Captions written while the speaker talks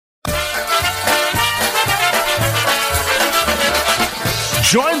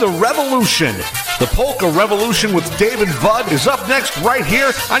Join the revolution. The Polka Revolution with Dave and Bud is up next right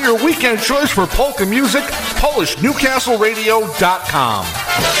here on your weekend choice for polka music, PolishNewcastleRadio.com.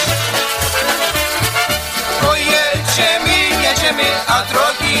 Jedziemy, a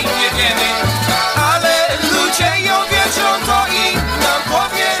drogi nie wiemy, ale ludzie ją wiedzą, to im nam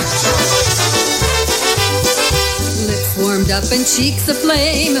powiedz. Lips warmed up and cheeks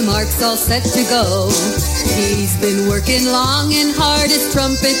aflame, and Mark's all set to go. He's been working long and hard, his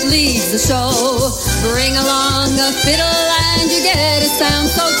trumpet leads the show. Bring along a fiddle and you get a sound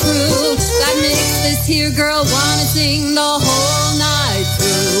so true that makes this here girl wanna sing the whole night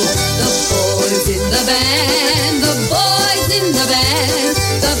through. The boys in the band, the boys in the band,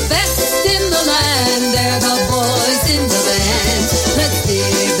 the best in the land, they're the boys in the band. Let's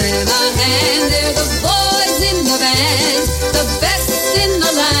give them a hand, they're the boys in the band, the best in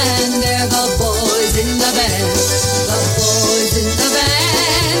the land, they're the boys in the band. The boys in the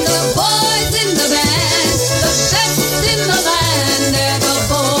band, the boys in the band, the best in the land, they're the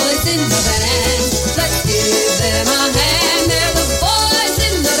boys in the band. Let's give them a hand, they're the boys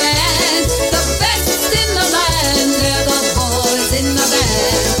in the band, the best in the land, they're the boys in the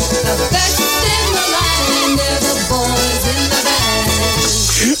band. The best in the land, they're the boys in the band.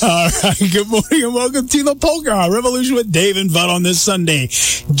 All right, good morning and welcome to the Polka Revolution with Dave and Bud on this Sunday,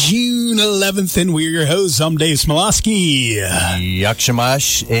 June 11th, and we're your hosts. I'm Dave Smolowski.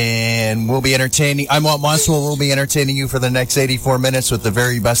 Yakshamash, and we'll be entertaining. I'm Walt Monson. We'll be entertaining you for the next 84 minutes with the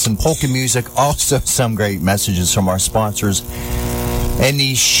very best in polka music. Also, some great messages from our sponsors and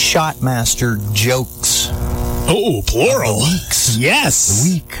the Shotmaster jokes. Oh, plural. Yes. The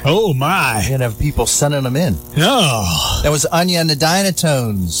week. Oh, my. We're going to have people sending them in. Oh. That was Anya and the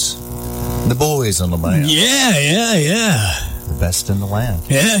Dynatones. The boys on the band. Yeah. The best in the land.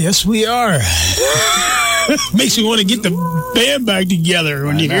 Yeah, yes, we are. Makes me want to get the band back together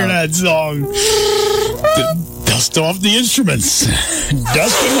when you hear that song. Dust off the instruments.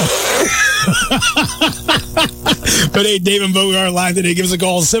 Dust them off. But hey, Dave and Bo are live today. Give us a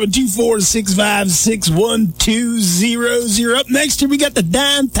call, 724-656-1200. Up next here, we got the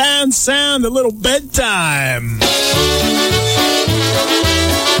Downtown Sound, a little bedtime.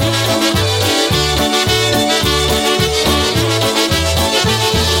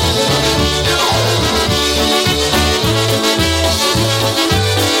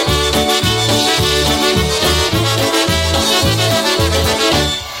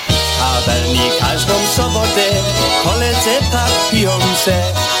 Każdą sobotę koledzy tak piją se,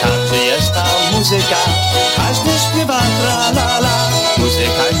 każdy jest ta muzyka, każdy śpiewa tra-la-la.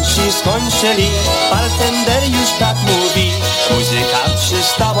 Muzykanci skończyli, bartender już tak mówi, muzyka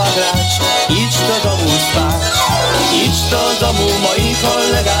przestała grać, idź do domu spać. Idź do domu, moi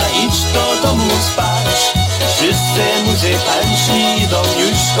kolega, idź do domu spać. Wszyscy muzykanci idą,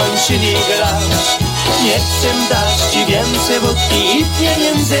 już skończyli grać. Nie chcę dać ci więcej wódki i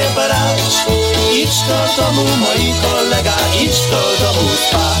pieniędzy brać. Idź do domu, moi kolega, idź do domu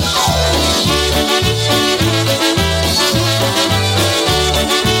spać.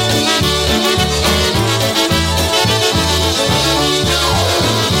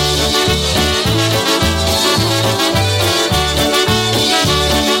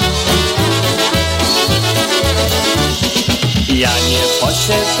 Ja nie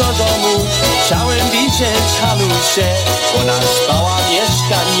poszedł do domu, chciałem widzieć Haluszę. Ona spała w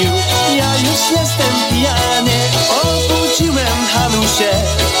mieszkaniu, ja już jestem pijany. Obudziłem Haluszę,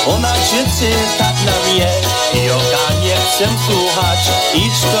 ona krzyczy tak na mnie. Joga nie chcę słuchać,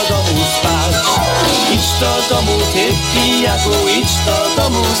 idź do domu spać. Idź do domu, ty pijaku, idź do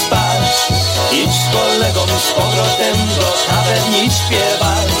domu spać. Idź z kolegą z powrotem do tawerni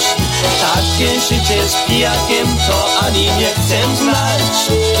śpiewać. Takie życie z pijakiem to ani nie chcę znać.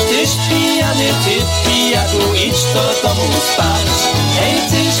 Tyś pijany, ty pijaku, idź do domu spać. Hej,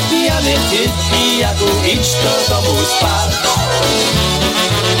 tyś pijany, ty pijaku, idź do domu spać.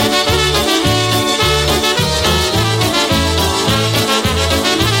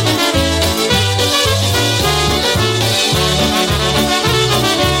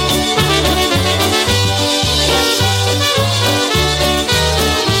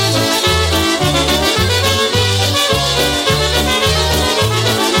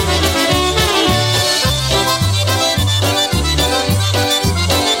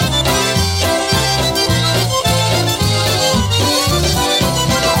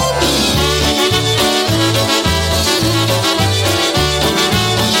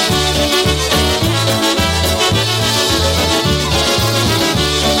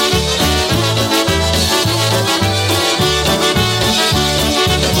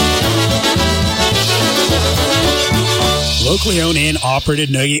 Locally owned and operated,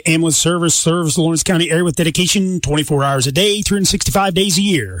 Noga Ambulance Service serves the Lawrence County area with dedication 24 hours a day, 365 days a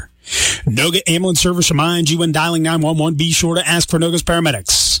year. Noga Ambulance Service reminds you when dialing 911, be sure to ask for Noga's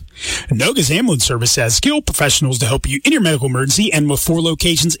paramedics. Noga's Ambulance Service has skilled professionals to help you in your medical emergency, and with 4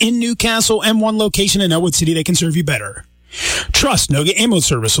 locations in Newcastle and 1 location in Elwood City, they can serve you better. Trust Noga Ambulance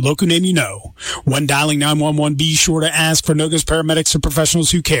Service, a local name you know. When dialing 911, be sure to ask for Noga's paramedics and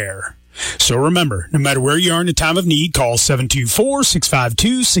professionals who care. So remember, no matter where you are in a time of need, call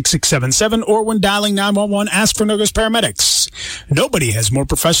 724-652-6677, or when dialing 911, ask for Noga's paramedics. Nobody has more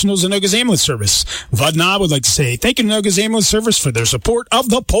professionals than Noga's Ambulance Service. Vud and I would like to say thank you to Noga's Ambulance Service for their support of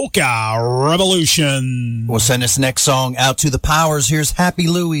the Polka Revolution. We'll send this next song out to the powers. Here's Happy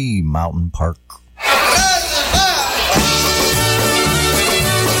Louie, Mountain Park.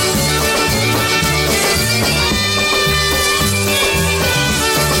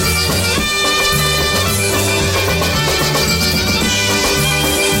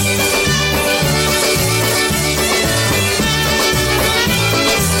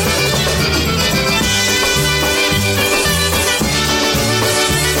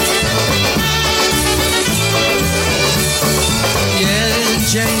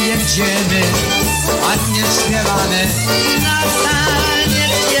 Jedziemy, ładnie śpiewamy, na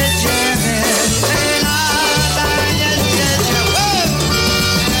taniec jedziemy, na taniec jedziemy,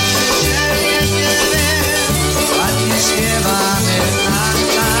 jedziemy, ładnie śpiewamy, na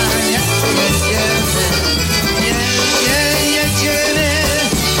taniec jedziemy, jedziemy,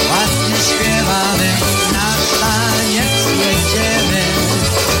 ładnie śpiewamy, na taniec jedziemy,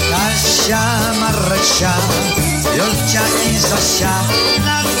 Kasia, Marysia, Jolcia i Zosia,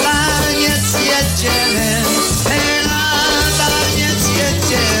 na taniec jedziemy, na taniec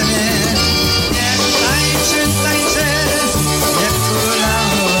jedziemy. Niech tańczy, niech hula,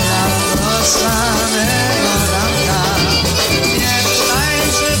 hula do samego ranka. Niech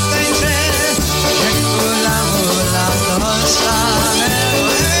tańczy, niech hula, hula do samego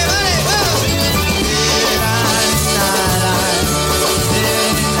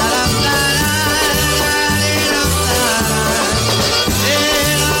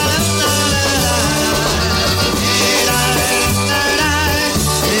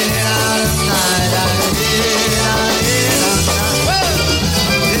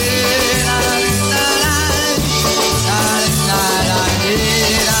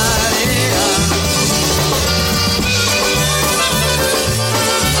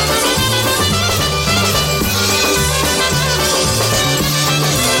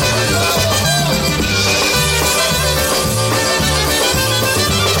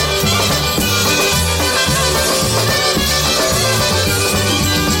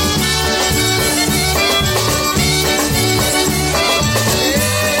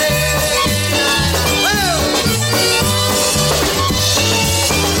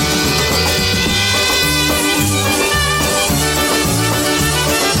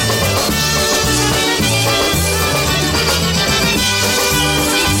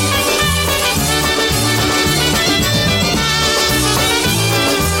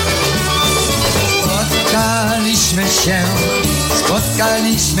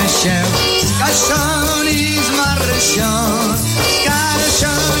Spotkaliśmy się z Kasią i z Marysią, z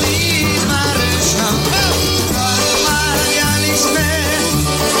Kasią i z Marysią. Rozmawialiśmy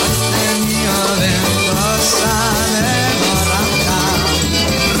o tym i owym do samego ranka.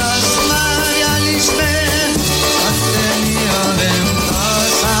 Rozmawialiśmy o tym i owym do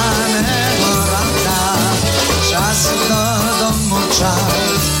samego ranka. Czas do domu,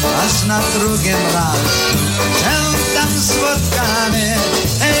 czas, aż na drugim raz się tam spotkamy,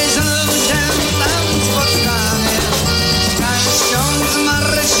 znów się tam spotkamy. Z Kasią, z Marysią.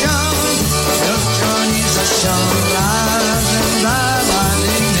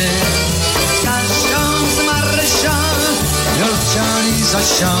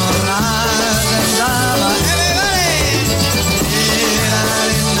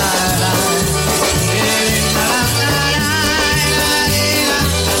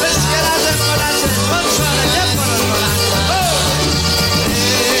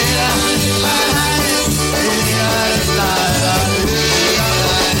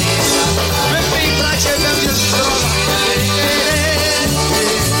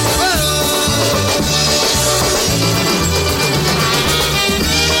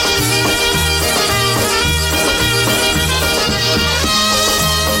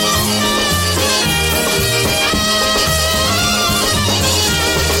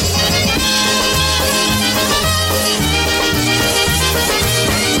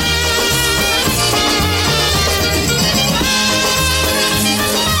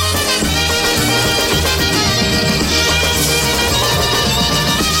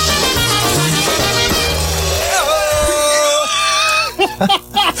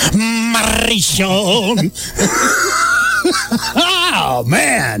 Revolution. Oh,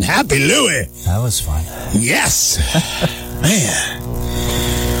 man. Happy Louie. That was fun. Yes. Man.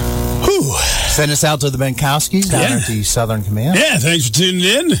 Whew. Send us out to the Benkowskis down at the Southern Command. Yeah, thanks for tuning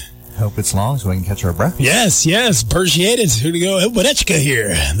in. Hope it's long so we can catch our breath. Yes. Appreciate it. Here we go. Elbadechka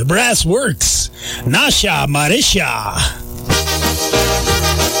here. The brass works. Nasha Marisha.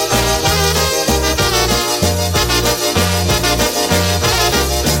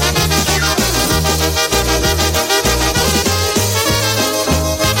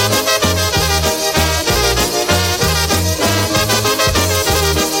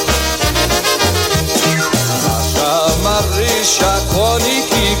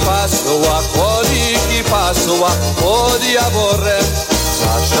 Pasła pod jaworem.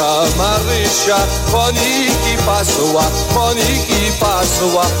 Nasza Marysia koniki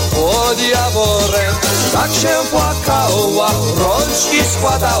pasła pod jaworem. Tak się płakała, rączki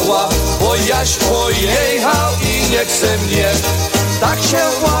składała, bo Jaś pojechał i nie chce mnie. Tak się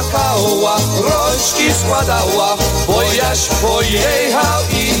płakała, rączki składała, bo Jaś pojechał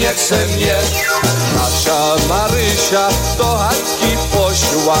i nie chce mnie. Nasza Marysia do chatki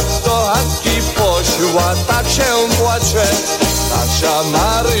poszła, tak się płacze. Nasza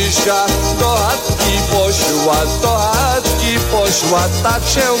Marysia do chatki poszła, tak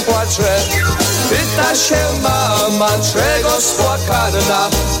się płacze. Pyta się mama, czego spłakana,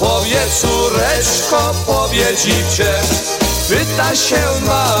 powie córeczko, powie dziwcze. Pyta się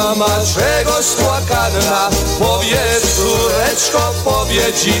mama, czego spłakana, powie córeczko,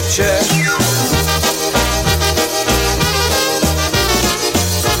 powie dziwcze.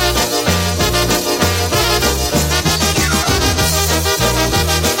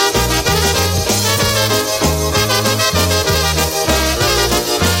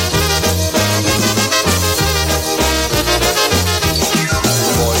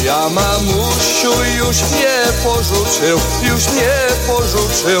 Mamusiu już mnie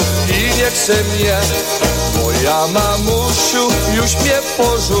porzucił i nie chce mnie. Moja mamusiu już mnie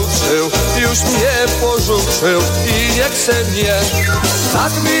porzucił i nie chce mnie.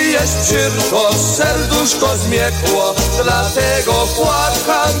 Tak mi jest przykro, serduszko zmiekło, dlatego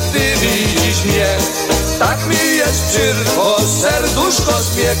płakam, gdy widzisz mnie. Tak mi jest przykro, serduszko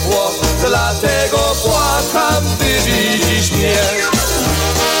zmiekło, dlatego płakam, gdy widzisz mnie.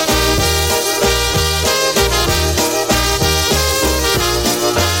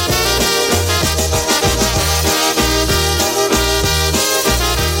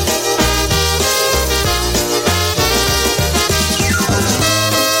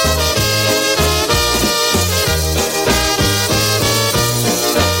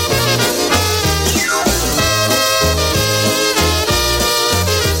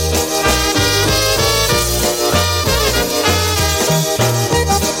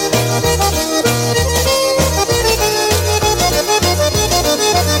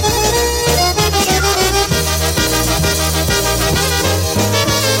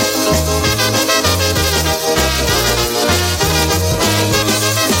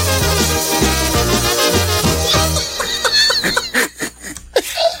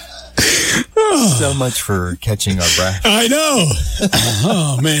 So much for catching our breath. I know.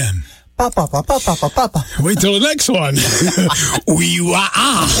 Oh, man. Papa. Wait till the next one.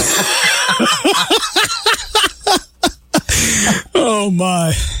 Oh,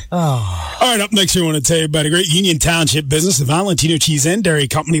 my. Oh. All right, up next, we want to tell you about a great Union Township business, the Valentino Cheese and Dairy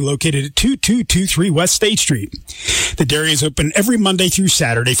Company, located at 2223 West State Street. The dairy is open every Monday through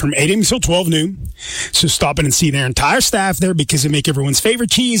Saturday from 8 a.m. until 12 noon. So stop in and see their entire staff there because they make everyone's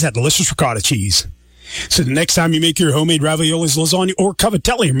favorite cheese, that delicious ricotta cheese. So the next time you make your homemade raviolis, lasagna, or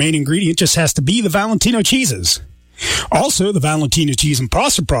cavatelli, your main ingredient just has to be the Valentino cheeses. Also, the Valentino cheese and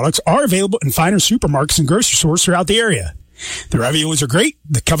pasta products are available in finer supermarkets and grocery stores throughout the area. The raviolis are great.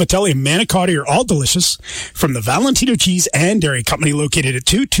 The cavatelli and manicotti are all delicious. From the Valentino Cheese and Dairy Company, located at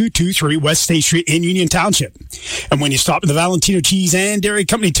 2223 West State Street in Union Township. And when you stop at the Valentino Cheese and Dairy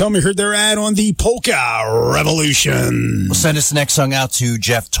Company, tell me you heard their ad on the Polka Revolution. We'll send this next song out to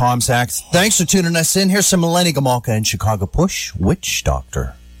Jeff Tomzak. Thanks for tuning us in. Here's some Melanie Gamalka and Chicago Push, Witch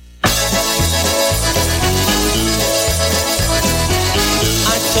Doctor. I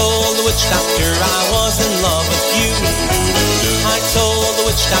told the witch doctor I was in love with you. I told the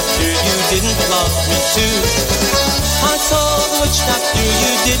witch doctor you didn't love me too. I told the witch doctor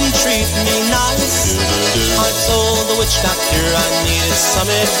you didn't treat me nice. I told the witch doctor I needed some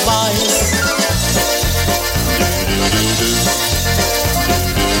advice.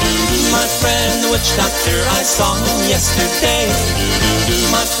 My friend the witch witch doctor, I saw him yesterday.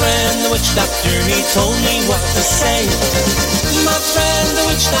 My friend, the witch doctor, he told me what to say. My friend, the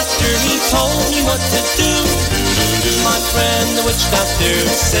witch doctor, he told me what to do. My friend, the witch doctor,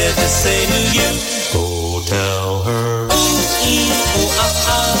 said to say to you, go tell her. Ooh, ee, ooh, ah,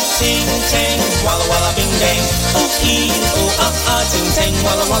 ah, ting, tang, walla, walla, bing, bang. Ooh, ee, ooh, ah, ah, ting, tang,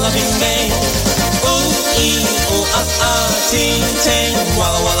 walla, walla, bing, bang. Ooh, ee, ooh, ah, ah, ting, tang,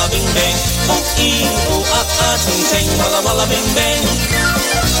 walla, walla, bing, bang. Ooh, ee, ooh, ah, ah, ting, tang, walla, walla, bing, bang.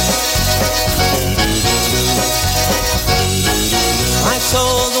 I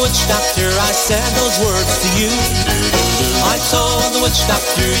told the witch doctor I said those words to you. I told the witch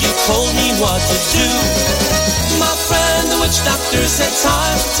doctor you told me what to do. My friend, the witch doctor said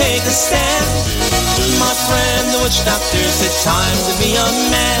time to take a stand. My friend, the witch doctor said time to be a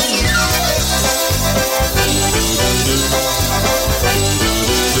man.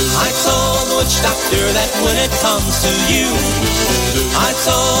 I told the witch doctor that when it comes to you, I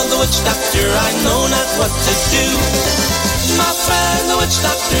told the witch doctor I know not what to do. My friend, the witch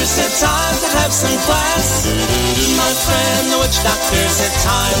doctor said time to have some class. My friend, the witch doctor said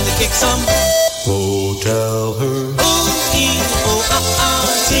time to kick some. Go tell her. Ooh, ee, ooh, ah, ah,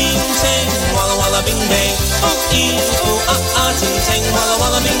 ting, tang, walla, walla, bing, bang. Ooh, ee, ooh, ah, ah, ting, tang, walla,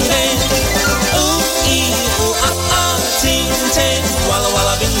 walla, bing, bang. Ooh, ee, ooh, ah, ah, ting, tang, walla,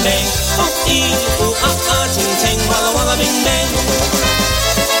 walla, bing, bang. Ooh, ee, ooh, ah, ah, ting, tang, walla, walla, bing, bang.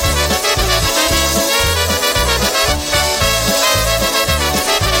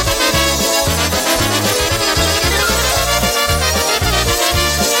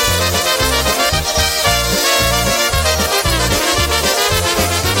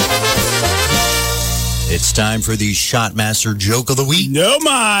 It's time for the Shotmaster Joke of the Week. No,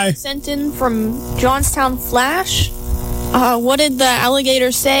 my. Sent in from Johnstown Flash. What did the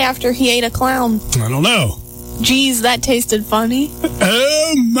alligator say after he ate a clown? I don't know. Geez, that tasted funny.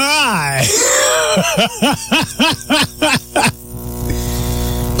 Oh, my.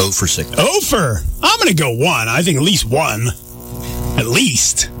 0 for 6. Over. I'm going to go 1. I think at least 1. At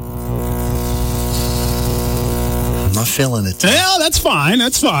least. I'm not feeling it. Well, that's fine.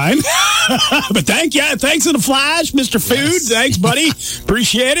 That's fine. But thanks to the Flash, Mr. Food. Yes. Thanks, buddy.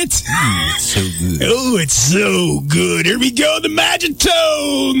 Appreciate it. It's so good. Oh, it's so good. Here we go. The Magic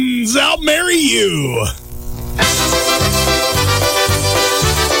Tones. I'll marry you.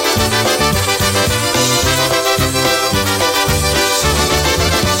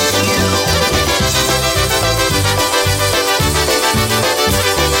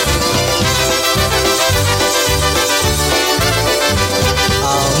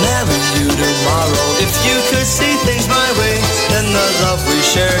 If you could see things my way, then the love we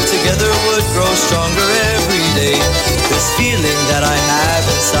share together would grow stronger every day. This feeling that I have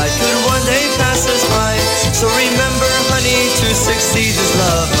inside could one day pass us by. So remember, honey, to succeed this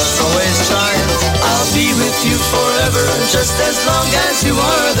love must always try. I'll be with you forever, just as long as you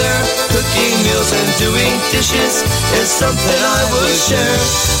are there. Cooking meals and doing dishes is something I would share.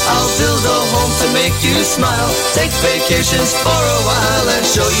 I'll build a home to make you smile, take vacations for a while, and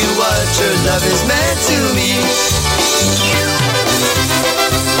show you what your love is meant to me.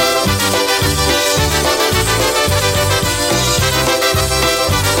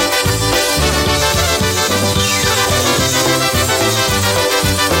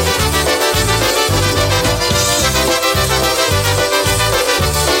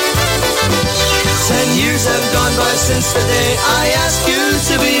 10 years have gone by since the day I asked you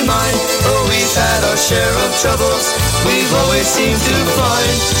to be mine. Oh, we've had our share of troubles, we've always seemed to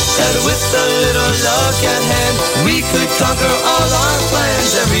find that with a little luck at hand, we could conquer all our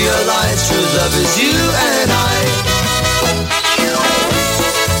plans and realize true love is you and I.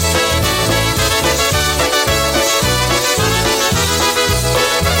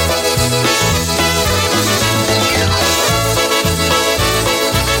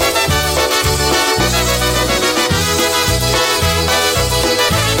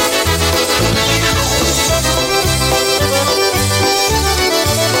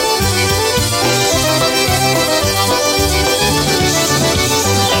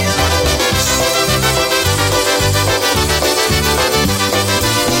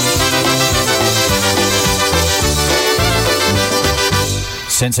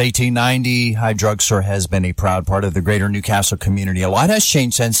 Since 1890, High Drugstore has been a proud part of the greater Newcastle community. A lot has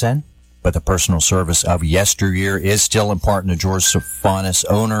changed since then, but the personal service of yesteryear is still important to George Stefanis,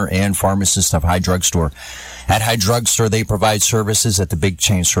 owner and pharmacist of High Drugstore. At High Drugstore, they provide services that the big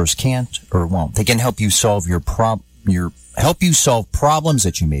chain stores can't or won't. They can help you solve help you solve problems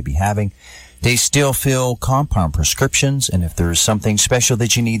that you may be having. They still fill compound prescriptions, and if there is something special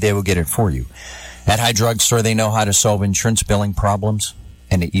that you need, they will get it for you. At High Drugstore, they know how to solve insurance billing problems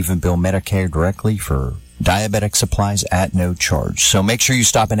and to even bill Medicare directly for diabetic supplies at no charge. So make sure you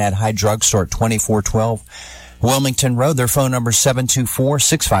stop in at High Drugstore at 2412 Wilmington Road. Their phone number is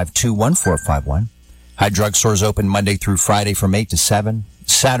 724-652-1451. High Drugstore is open Monday through Friday from 8 to 7,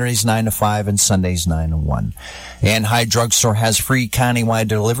 Saturdays 9 to 5, and Sundays 9 to 1. And High Drugstore has free countywide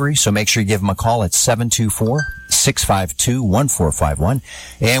delivery, so make sure you give them a call at 724-652-1451.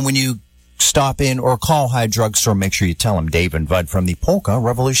 And when you stop in or call High Drugstore, make sure you tell them Dave and Bud from the Polka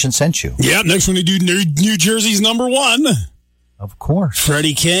Revolution sent you. Yep, next one to do New Jersey's number one. Of course.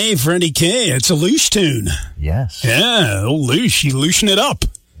 Freddie K. It's a Loosh tune. Yes. Yeah, old Loosh. You loosen it up.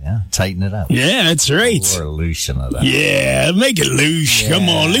 Yeah, tighten it up. Yeah, that's right. Or loosen it up. Yeah, make it loose. Yeah. Come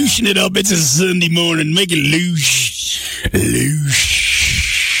on, loosen it up. It's a Sunday morning. Make it loose.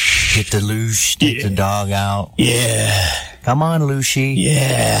 Loose. Get the loose. Take the dog out. Yeah. Come on, Lucy.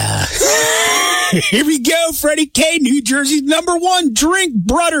 Yeah. Here we go, Freddie K. New Jersey's number one. Drink,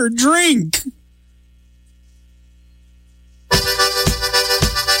 brother, drink.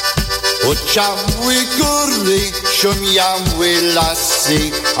 Ociały góry, szumiały lasy,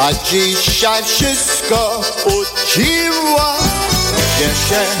 a dzisiaj wszystko uciło. Gdzie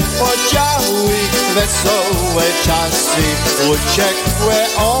się podziały wesołe czasy, uciekłe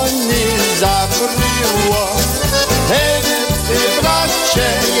oni zabryło. Ty bracie,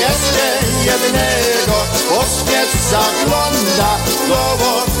 jeszcze jednego, poświeć zagląda do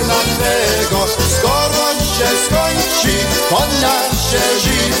okna twego. Skoro się skończy to nasze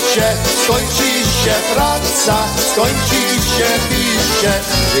życie, skończy się praca, skończy się picie.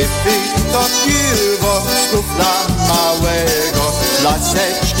 Wypij to piwo z kufla małego,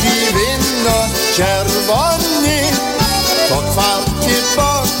 laseczki wino czerwony. To chwałki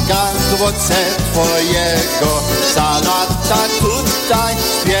Boga w owoce twojego, za lata tutaj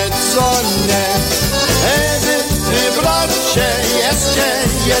zwiedzone. Ty bracie, jeszcze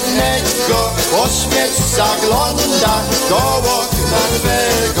jednego, poświeć zagląda do okna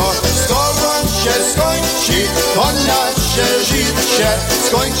twego. Skoro się skończy to nasze życie,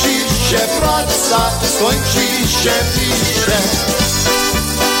 skończy się praca, skończy się picie.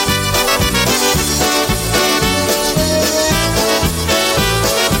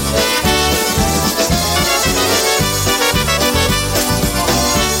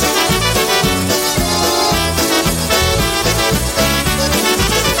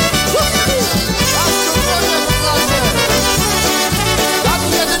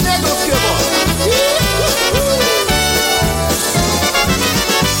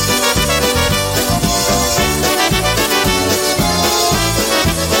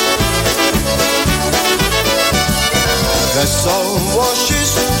 Wesoło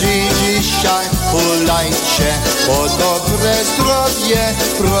wszyscy dzisiaj hulajcie, po dobre zdrowie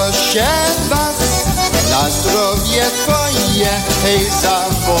proszę was. Na zdrowie twoje hej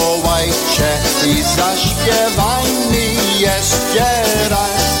zawołajcie i zaśpiewajmy jeszcze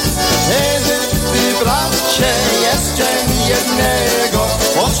raz. Ty bracie, jeszcze jednego,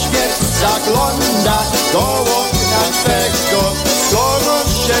 poświeć zagląda do okna twego. Skoro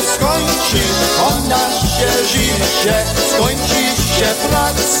się skończy to nasze życie, skończy się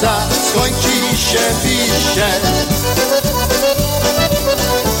praca, skończy się picie.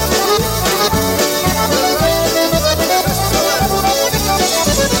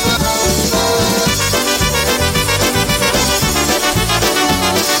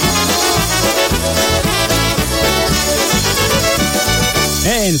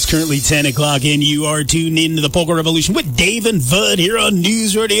 And it's currently 10 o'clock, and you are tuned into the Polka Revolution with Dave and Bud here on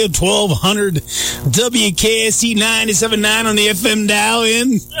News Radio 1200 WKSC 97.9 on the FM dial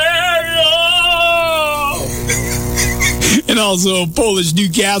and also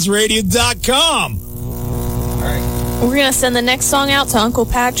PolishNewcastleRadio.com. We're going to send the next song out to Uncle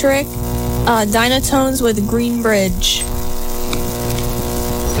Patrick, Dynatones with Green Bridge.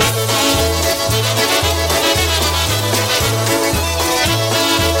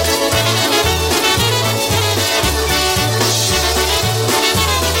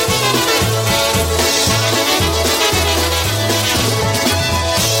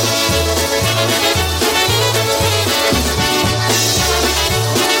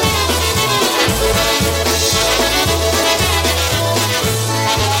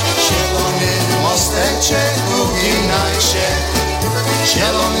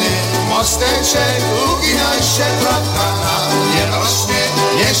 Mosteczek, uginaj się, kropka na, nie rośnie,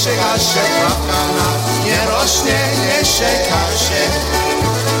 nie sięga się, kropka na, nie rośnie, nie sięga się.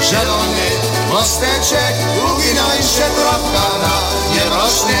 Zielony mosteczek, uginaj się, kropka na, nie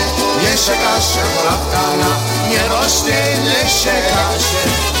rośnie, nie sięga się, kropka na, nie rośnie, nie sięga się.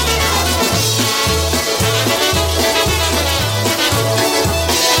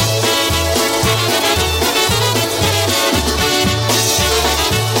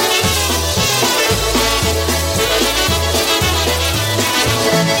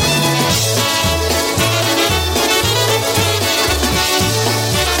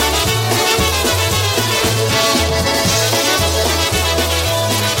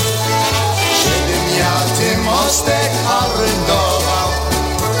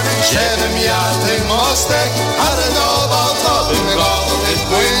 mostek, hardował, to bym go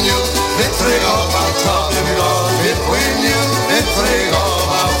wypłynił, wytrygował, to bym go wypłynił,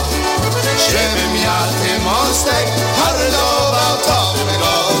 wytrygował. Żebym ja ten mostek hardował, to bym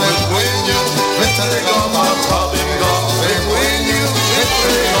go wypłynił, wytrygował, to bym go wypłynił,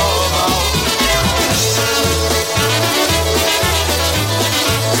 wytrygował.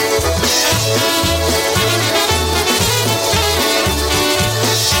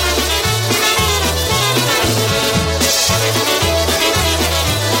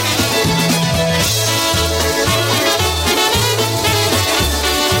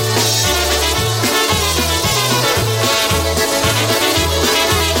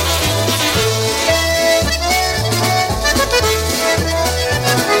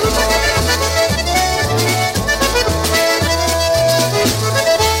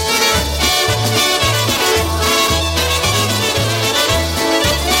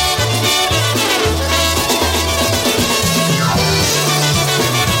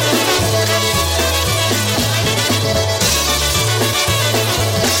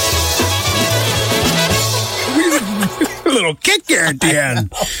 Little kick there at the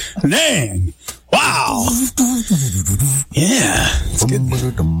end. Dang. Wow. Yeah. It's good.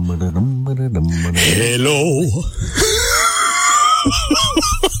 Hello.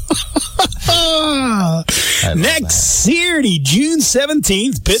 Next Saturday, June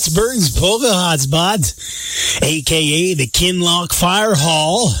 17th, Pittsburgh's Polka Hotspot, a.k.a. the Kinloch Fire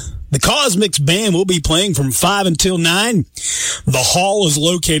Hall. The Cosmics Band will be playing from 5 until 9. The hall is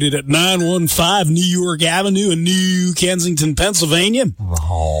located at 915 New York Avenue in New Kensington, Pennsylvania.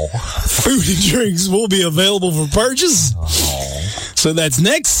 Food and drinks will be available for purchase. So that's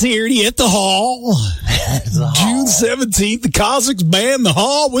next Saturday at the hall. June 17th, the Cosmics Band, the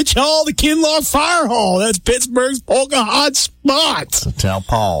hall. Which hall? The Kinloch Fire Hall. That's Pittsburgh's Polka Hotspot. So tell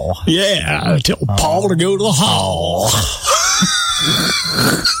Paul. Yeah, tell Paul to go to the hall.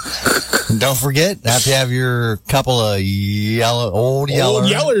 Don't forget, have to have your couple of old yellers. Old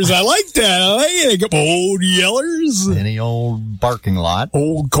yellers. I like that. I like it. A couple old yellers. Any old barking lot.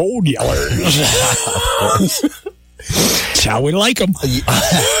 Old cold yellers. That's how we like them.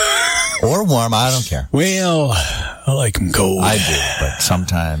 Or warm, I don't care. Well, I like them cold. I do, but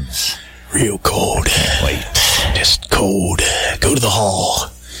sometimes. Real cold. Wait. Just cold. Go to the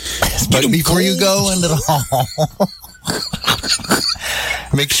hall. But before you go into the hall,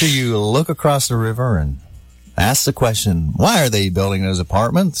 make sure you look across the river and ask the question, why are they building those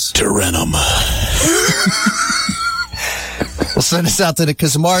apartments? To rent them. Well, send us out to the,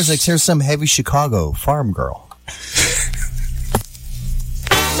 because tomorrow's next, here's some heavy Chicago farm girl.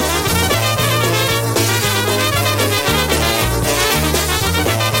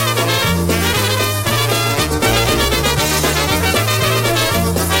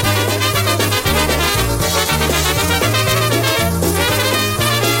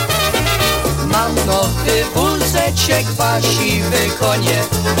 Wózeczek, siwe konie,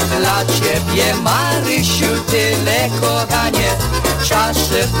 dla ciebie, Marysiu, tyle kochanie. Czas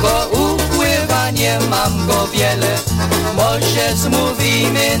szybko upływa, nie mam go wiele, może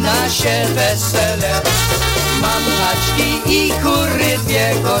zmówimy nasze wesele. Mam kaczki i kury,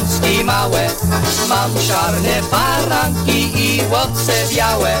 dwie gąski małe, mam czarne baranki i łowce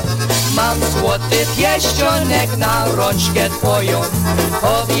białe. Mam złoty pierścionek na rączkę twoją,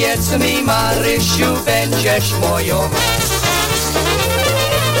 powiedz mi, Marysiu, będziesz moją.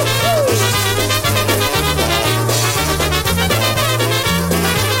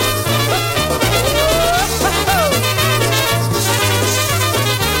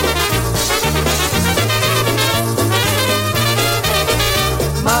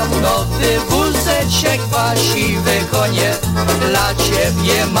 Mam nowy wózeczek, siwe konie, dla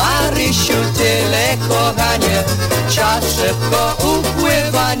ciebie, Marysiu, tyle kochanie. Czas szybko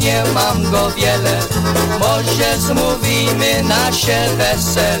upływa, nie mam go wiele, może zmówimy nasze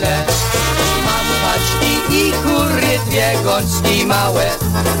wesele. Mam kaczki i kury, dwie gąski małe,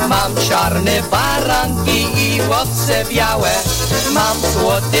 mam czarne baranki i łowce białe. Mam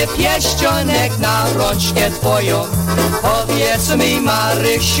złoty pierścionek na rączkę twoją, powiedz mi,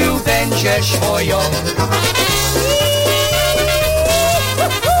 Marysiu, będziesz moją.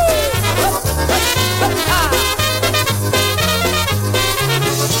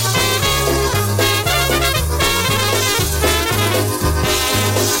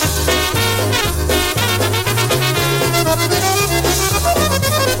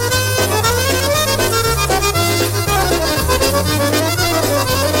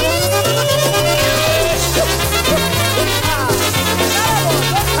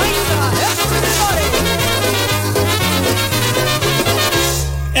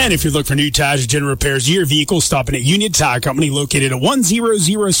 And if you're looking for new tires or general repairs to your vehicle, stopping at Union Tire Company, located at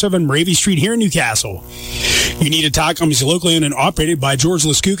 1007 Ravy Street here in Newcastle. Union Tire Company is locally owned and operated by George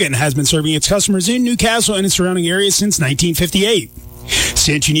Laskuka and has been serving its customers in Newcastle and its surrounding areas since 1958.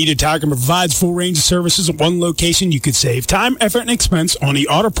 Since United Tire Company provides full range of services at one location, you could save time, effort, and expense on the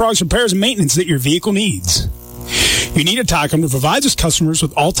auto products, repairs, and maintenance that your vehicle needs. United Tire Company provides its customers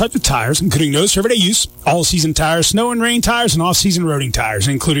with all types of tires, including those for everyday use, all-season tires, snow and rain tires, and off-season roading tires,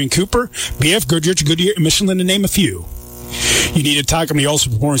 including Cooper, BF, Goodrich, Goodyear, and Michelin, to name a few. United Tire Company also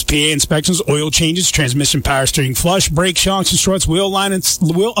performs PA inspections, oil changes, transmission, power steering, flush, brake shocks and struts, wheel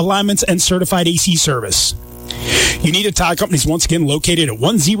alignments, and certified AC service. United Tire Company is once again located at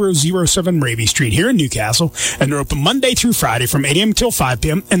 1007 Ravy Street here in Newcastle, and they're open Monday through Friday from 8 a.m. until 5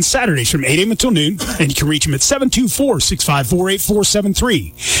 p.m. and Saturdays from 8 a.m. until noon, and you can reach them at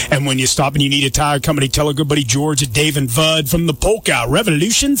 724-654-8473. And when you stop in United Tire Company, tell a good buddy George that Dave and Bud from the Polka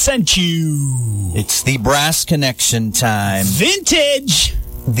Revolution sent you. It's the Brass Connection time. Vintage!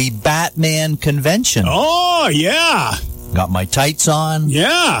 The Batman Convention. Oh, yeah. Got my tights on.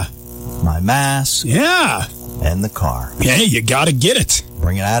 Yeah. My mask. Yeah. And the car. Yeah, you gotta get it.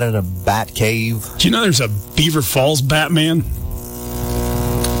 Bring it out of the Bat Cave. Do you know there's a Beaver Falls Batman?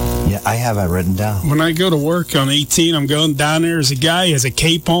 Yeah, I have that written down. When I go to work on 18, I'm going down there. There's a guy, he has a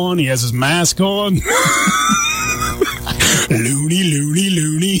cape on, he has his mask on.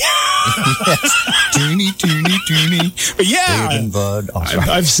 Loony. Yes. Toony. But yeah, Dave and Bud. Oh,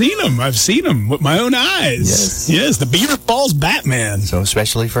 I've seen him with my own eyes. Yes, the Beaver Falls Batman. So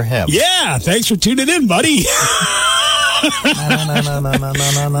especially for him. Yeah, thanks for tuning in, buddy.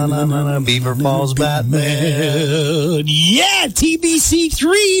 Beaver Falls Batman. Yeah,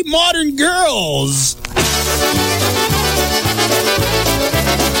 TBC3 Modern Girls.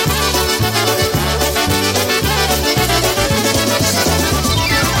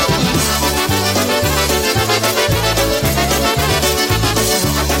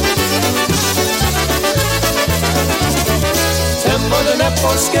 Modne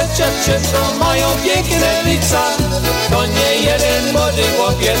polskie dziewczyny mają piękne lica. To nie jeden młody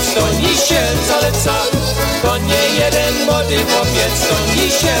chłopiec, to ni się zaleca. To nie jeden młody chłopiec, to ni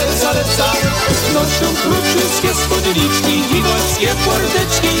się zaleca. Noszą kruczyskie spódniczki i wojskie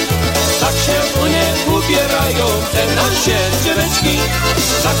pordeczki. Tak się u nie ubierają te nasze dzieweczki.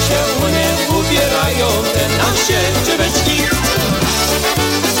 Tak się u nie ubierają te nasze dzieweczki.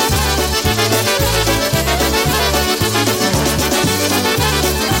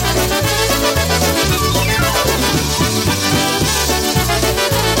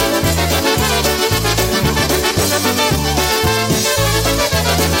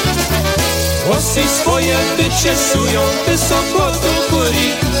 Włosy swoje wyczesują wysoko do góry.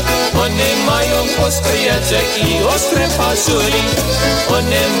 One mają ostry język i ostre pazury.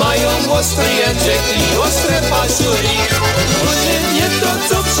 One mają ostry język i ostre pazury. One nie to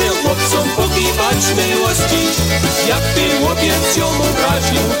co przy chłopcom pogiwać miłości. Jakby chłopiec ją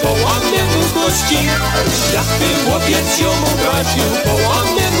obraził, połamie mu kości. Jakby chłopiec ją obraził,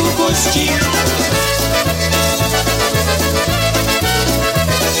 połamie mu kości.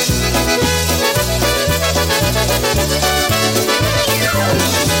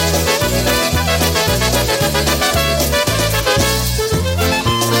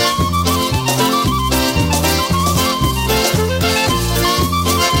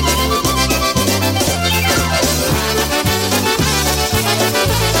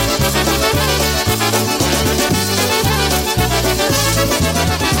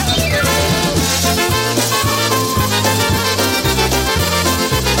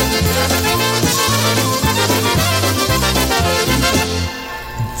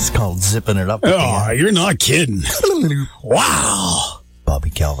 Zipping it up. Oh, you're not kidding. Wow. Bobby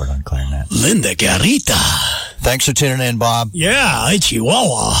Calvert on clarinet. Linda Garita. Thanks for tuning in, Bob. Yeah, hi,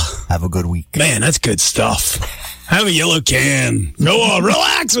 Chihuahua. Have a good week. Man, that's good stuff. Have a yellow can. Go on,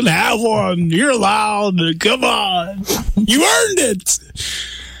 relax and have one. You're allowed. Come on. You earned it.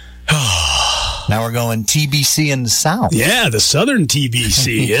 Now we're going TBC in the South. Yeah, the Southern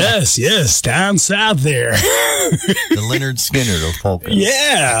TBC. yes, down south there. The Leonard Skinner of polka.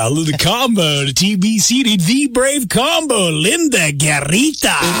 Yeah, the combo, the TBC, the brave combo, Linda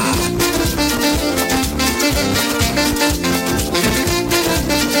Garita.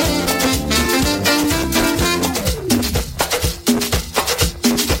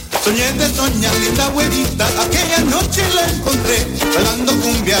 Soñé de doña linda güerita, aquella noche la encontré, bailando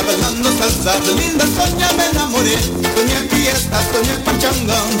cumbia, bailando salsa, de linda soña me enamoré. Soñé fiesta, soñé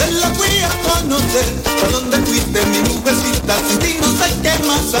pachanga, donde la fui a conocer. ¿Por dónde fuiste mi mujercita? Sin ti no sé qué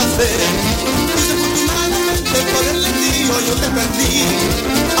más hacer. Desafortunadamente por el envío yo te perdí.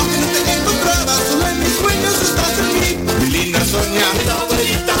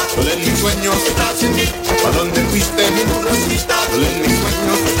 sueños, estás en mí. ¿A dónde fuiste, mi mujercita? Solo en mis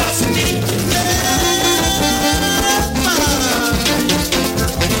sueños, estás en mí.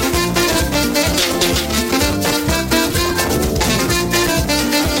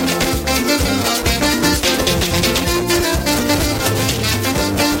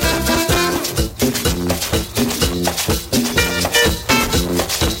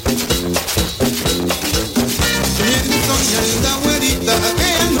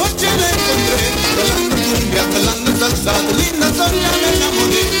 Linda Sonia me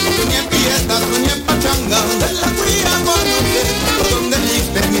enamoré, soñé fiesta, soñé pachanga, de la fui a conocer. Por donde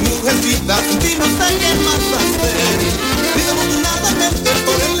fuiste mi mujercita, sin ti no sé qué más hacer. Desafortunadamente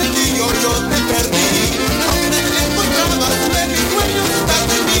por el destino yo te perdí. Aunque me encontrabas en mis sueños, estás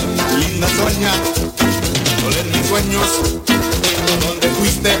en mí. Linda Sonia, solo en mis sueños. ¿Por dónde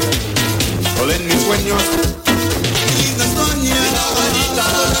fuiste? Solo en mis sueños. Linda Sonia, solo en mis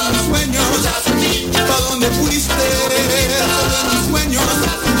sueños. ¿Pa' dónde fuiste? Solo en mis sueños.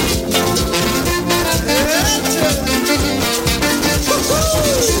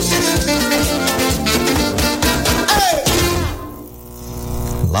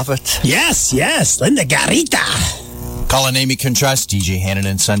 Love it. Yes, Linda Garita. Call an Amy Contrast, DJ Hannon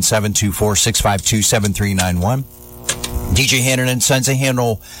and Son, 724-652-7391. DJ Hannon and Sons, they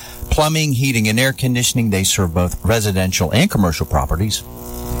handle plumbing, heating, and air conditioning. They serve both residential and commercial properties.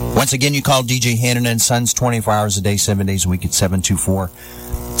 Once again, you call DJ Hannon and Sons 24 hours a day, 7 days a week at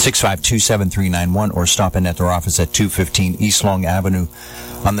 724-652-7391 or stop in at their office at 215 East Long Avenue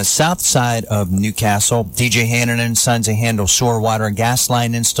on the south side of Newcastle. DJ Hannon and Sons, they handle sewer, water, and gas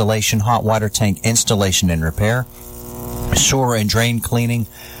line installation, hot water tank installation and repair, sewer and drain cleaning,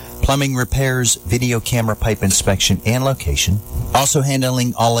 plumbing repairs, video camera pipe inspection and location. Also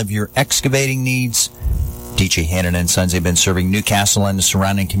handling all of your excavating needs. DJ Hannon and Sons, they've been serving Newcastle and the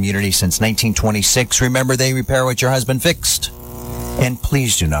surrounding community since 1926. Remember, they repair what your husband fixed. And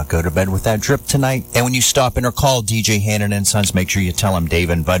please do not go to bed with that drip tonight. And when you stop in or call DJ Hannon and Sons, make sure you tell them Dave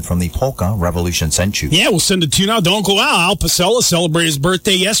and Bud from the Polka Revolution sent you. Yeah, we'll send a tune out to Uncle Al. Pasella celebrated his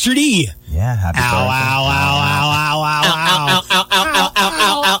birthday yesterday. Yeah, happy birthday. Ow, ow, ow, ow, ow, ow,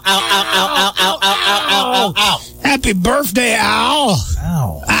 ow, ow. Happy birthday, Al.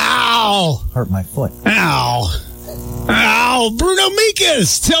 Ow. Ow. Hurt my foot. Ow. Ow. Bruno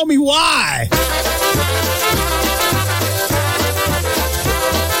Mikas, tell me why.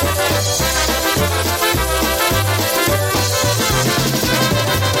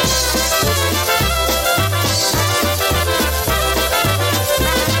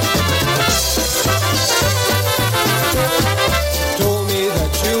 Told me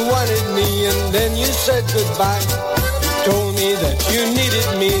that you wanted me and then you said goodbye. Told me that you needed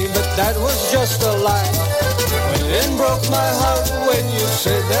me, but that was just a lie. It broke my heart when you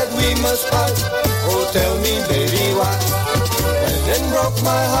said that we must part. Oh, tell me, baby, why? It broke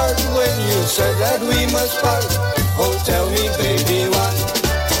my heart when you said that we must part. Oh, tell me, baby, why?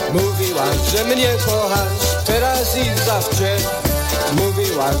 Mówiłaś, że mnie kochasz, teraz i zawsze.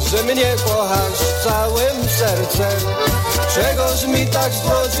 Mówiłaś, że mnie kochasz całym sercem. Czegoż mi tak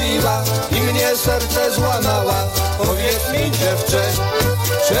zdrodziła i mnie serce złamała? Powiedz mi, dziewczę,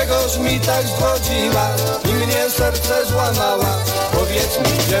 czegoż mi tak zdrodziła i mnie serce złamała? Powiedz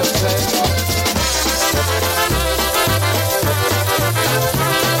mi, dziewczę.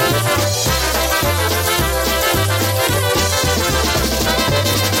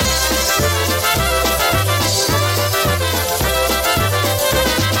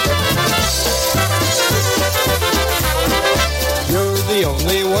 The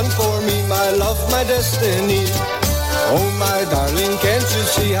only one for me, my love, my destiny. Oh, my darling, can't you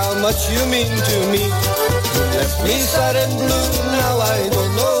see how much you mean to me? You left me sad and blue, now I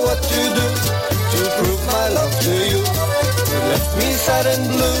don't know what to do to prove my love to you. You left me sad and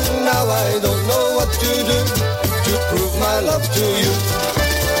blue, now I don't know what to do to prove my love to you.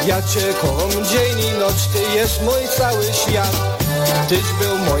 Ja cię kocham dzień i noc, ty jest mój cały świat. Tyś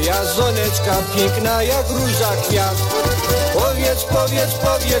był moja żoneczka, piękna jak róża kwiat. Powiedz, powiedz,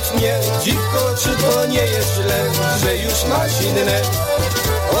 powiedz mnie, dziwko, czy to nie jest źle, że już masz inne?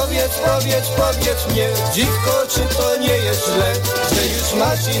 Powiedz, powiedz, powiedz mnie, dziwko, czy to nie jest źle, że już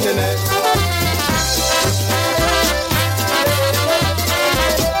masz inne?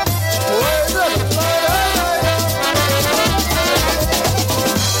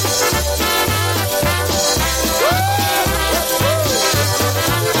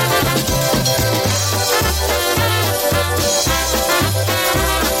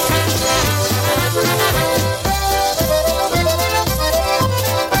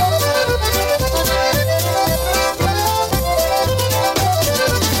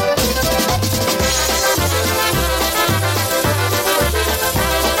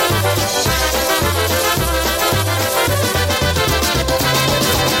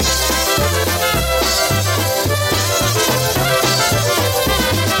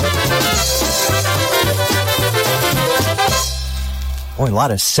 a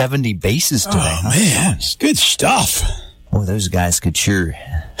lot of 70 bases today. Oh, man. Good stuff. Oh, those guys could sure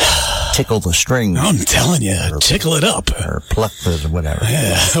tickle the string. I'm telling you, tickle it up. Or pluck the whatever.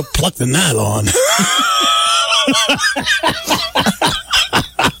 Yeah, pluck the nylon.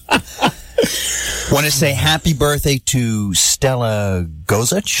 Want to say happy birthday to Stella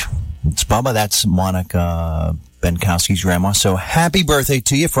Gozich. It's Bubba. That's Monica Benkowski's grandma. So happy birthday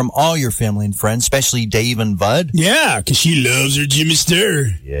to you from all your family and friends, especially Dave and Bud. Yeah, because she loves her Jimmy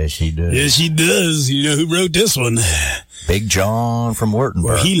Stir. Yeah, she does. Yeah, she does. You know who wrote this one? Big John from Wurtemberg.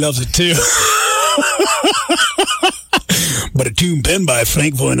 Well, he loves it too. But a tune penned by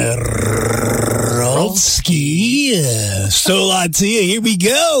Frank von Rolski. So Latia, here we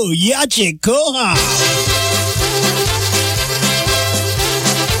go. Yache Koha.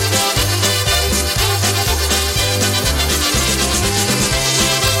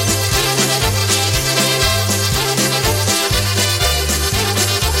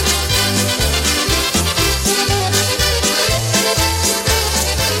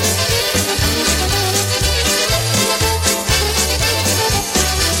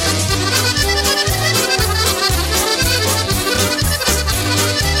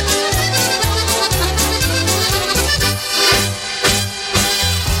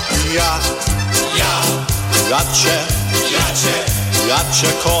 Ja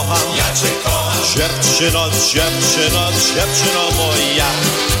cię kocham, dziewczyno, dziewczyno, dziewczyno moja.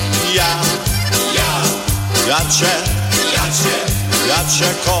 Ja cię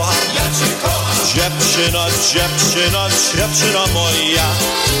kocham, dziewczyno, dziewczyno, dziewczyno moja.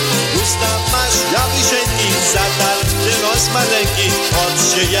 Usta masz jak ziemi, zadal ty nos maleńki,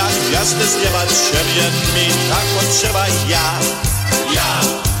 oczy jak gwiazdy z nieba, ciebie mi tak potrzeba. Ja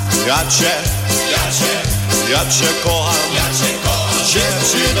cię kocham,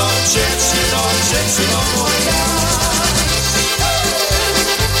 dziewczyno, dziewczyno, dziewczyno moja.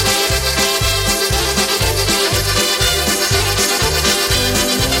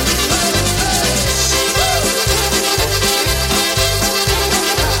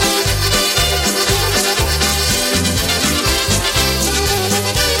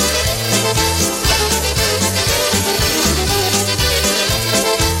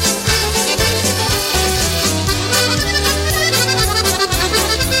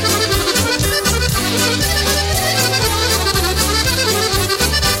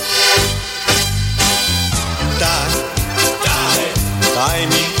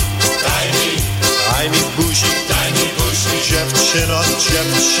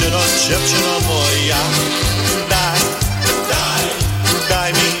 Dziewczyno moja,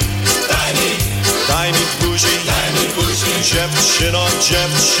 daj mi buzi, dziewczyno,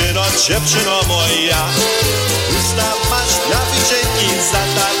 dziewczyno, dziewczyno moja. Usta masz jak wycieki,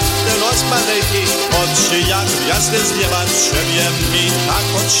 zadal ten nos maleńki, oczy jak gwiazdy z nieba, ciebie mi tak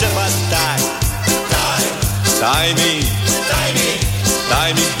potrzeba.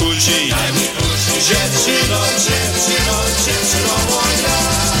 Daj mi buzi, dziewczyno, dziewczyno, dziewczyno moja.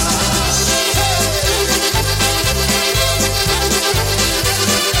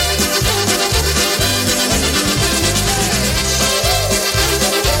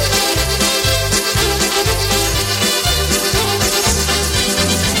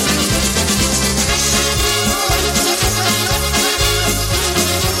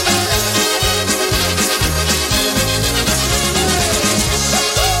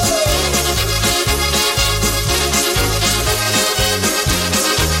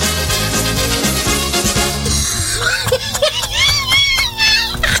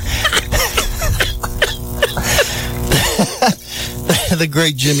 The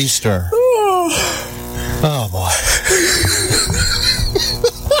great Jimmy Stir. Oh boy.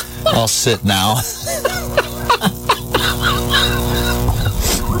 I'll sit now.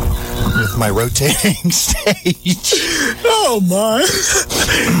 With my rotating stage. Oh my.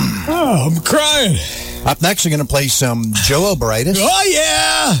 Oh, I'm crying. Up next, we're going to play some Joe O'Britis. Oh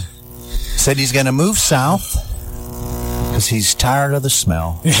yeah. Said he's going to move south because he's tired of the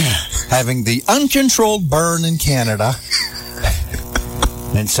smell. Yeah. Having the uncontrolled burn in Canada.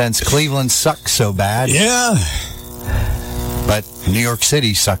 And since Cleveland sucks so bad. Yeah. But New York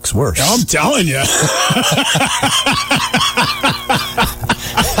City sucks worse. I'm telling you.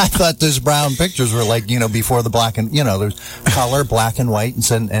 I thought those brown pictures were like, before the black and, there's color, black and white,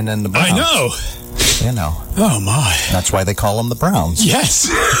 and then the brown. I know. Oh, my. That's why they call them the Browns. Yes.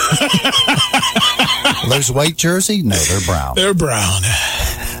 Those white jersey? No, they're brown. They're brown.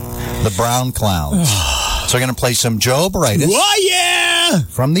 The Brown Clowns. So we're going to play some Joe O'Britis. Oh, yeah.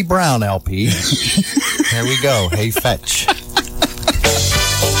 From the Brown LP. Here we go. Hey, fetch.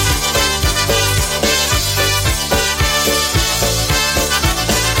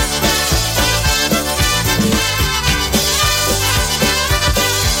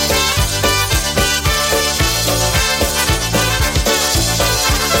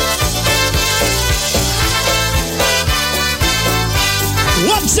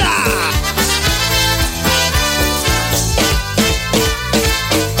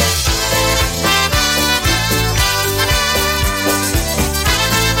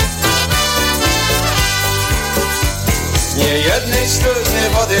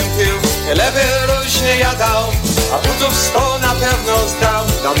 a butów 100 na pewno zdał.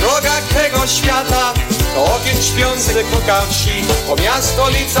 Na drogach tego świata to ogień śpiący kuka wsi. Po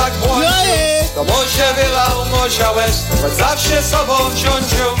miastolicach błądził, to morze wylał morza łez, choć zawsze sobą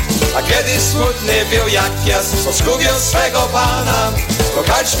wziącił. A kiedy smutny był jak pies, to zgubił swego pana. Do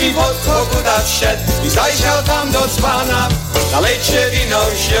kaczki pod koguta wszedł i zajrzał tam do dzbana. Nalejcie wino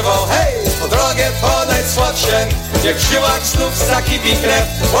ziewą, hej, po drogę po najsłodsze, niech w żyłach znów zakipi krew,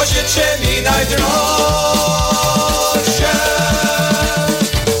 pożyczy mi najdroższe.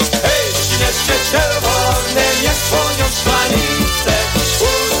 Hej, przynieście czerwone, niech słonią szklanice,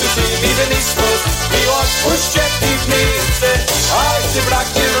 uduszy mi wyniskus i odpuśćcie piwnicy. A gdy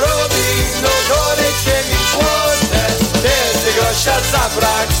braknie wrody, no dolejcie mi złote, wtedy grosza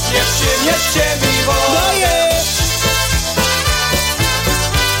zabrak, nie przynieście mi wodę.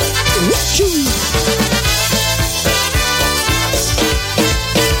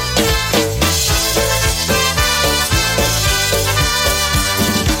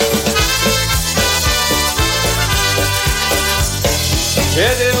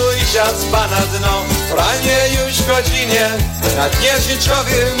 Kiedy ujrzał z pana dno, ranie już godzinie, na dnie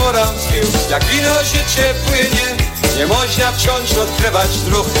życiowym moram zbił, jak wino życie płynie. Nie można wciąż odkrywać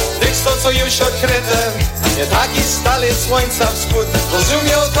dróg, tych co już odkryte. Nie taki stale słońca wschód,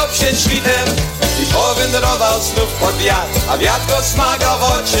 rozumiał to przed świtem. I powędrował znów pod wiatr, a wiatr go smagał w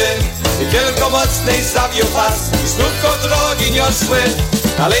oczy. I wielkomocnej zawił pas, i znów go drogi niosły.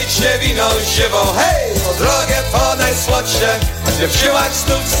 Nalejcie wino żywą, hej, po drogę po najsłodsze, gdzie w żyłach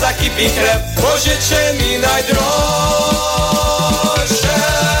znów zakipi krew, pożyczy mi najdroższe.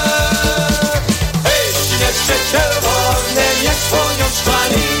 Hej, przynieście czerwone, niech słonią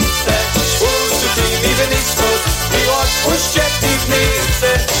szklanice, usuty mi wyniskus i odpuśćcie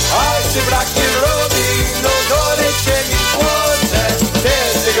piwnicy. A gdy braknie wrody, no dolejcie mi złote,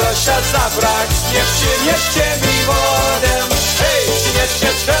 wtedy grosza zabrak, nie przynieście mi wodę. Hej, przynieście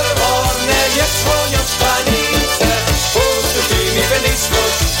czerwone, niech słonią szklanice, usuty mi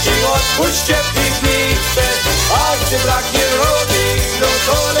wyniskus i odpuśćcie piwnicy. A gdy braknie wrody, no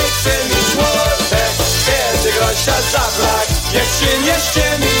dolejcie mi złote, wtedy grosza zabrak, nie przynieście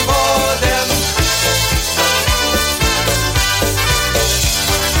mi wodę.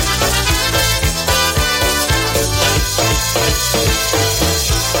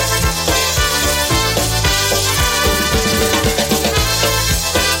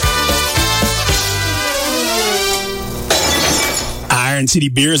 Iron City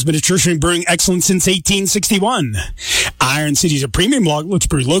Beer has been a traditionally brewing excellence since 1861. Iron City is a premium lager that's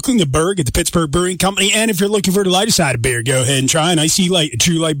brewed locally in the Berg at the Pittsburgh Brewing Company. And if you're looking for the lighter side of beer, go ahead and try an Icy Light, a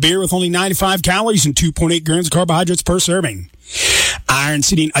true light beer with only 95 calories and 2.8 grams of carbohydrates per serving. Iron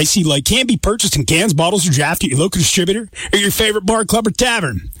City and Icy Light can be purchased in cans, bottles, or draft at your local distributor or your favorite bar, club, or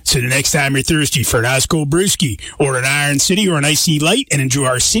tavern. So the next time you're thirsty for an ice cold brewski, order an Iron City or an Icy Light and enjoy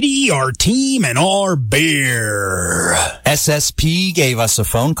our city, our team, and our beer. SSP gave us a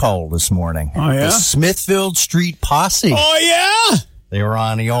phone call this morning. Oh, yeah? The Smithfield Street Posse. Oh, yeah? They were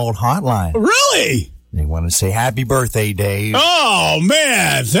on the old hotline. Really? They want to say happy birthday, Dave. Oh,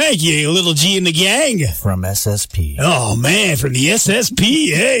 man. Thank you, Little G and the gang. From SSP. Oh, man, from the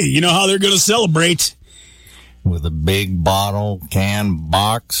SSP. Hey, you know how they're going to celebrate. With a big bottle, can,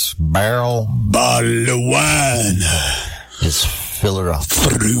 box, barrel. Bottle of wine. Just fill her up.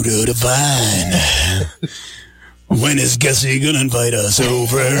 Fruit of the vine. When is Gussie going to invite us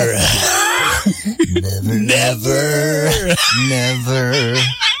over? Never.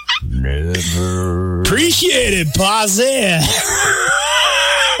 Appreciate it, posse.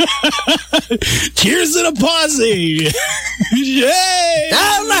 Cheers to the posse. Yay!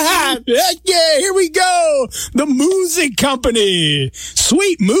 Down the hat. Heck yeah, here we go. The Music Company.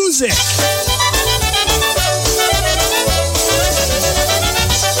 Sweet music.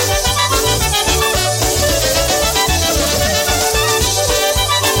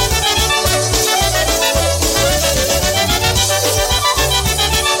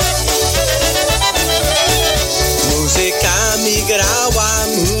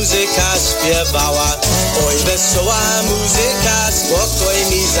 Muzyka śpiewała, oj wesoła muzyka, spokój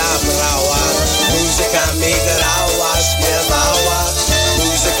mi zabrała. Muzyka mi grała, śpiewała,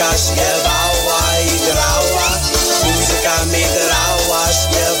 muzyka śpiewała i grała. Muzyka mi grała,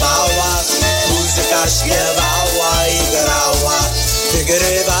 śpiewała, muzyka śpiewała i grała.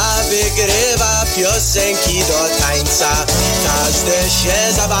 Wygrywa piosenki do tańca, każdy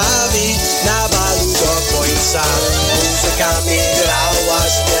się zabawi na balu do końca. Muzyka mi grała,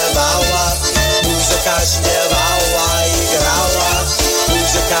 śpiewała, muzyka śpiewała i grała.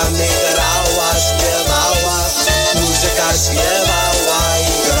 Muzyka mi grała, śpiewała, muzyka śpiewała i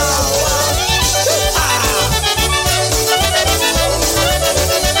grała.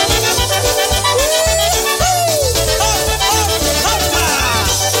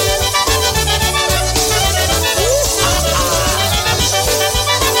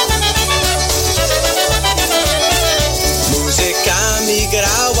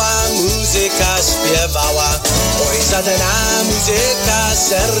 Żadna muzyka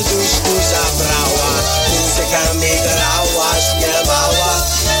serduszku zabrała. Muzyka mi grała, śpiewała.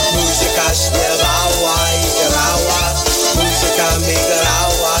 Muzyka śpiewała i grała. Muzyka mi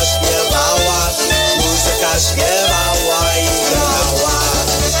grała, śpiewała. Muzyka śpiewała i grała.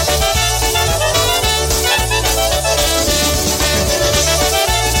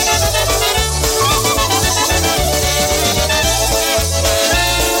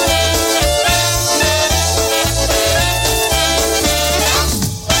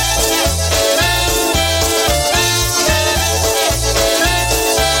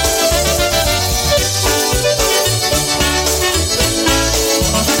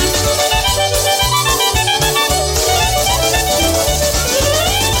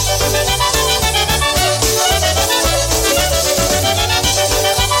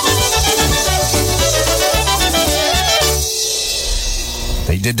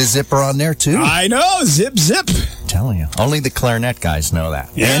 They did the zipper on there too. I know, zip, zip. I'm telling you, only the clarinet guys know that,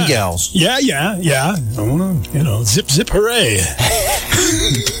 Yeah. and gals. Yeah. I want to, zip, zip, hooray.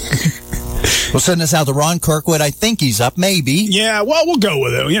 We'll send this out to Ron Kirkwood. I think he's up, maybe. Yeah, well, we'll go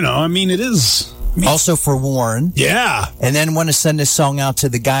with it. It is. Also for Warren. Yeah. And then want to send this song out to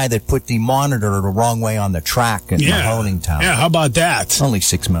the guy that put the monitor the wrong way on the track in Mahoning Town. Yeah, how about that? Only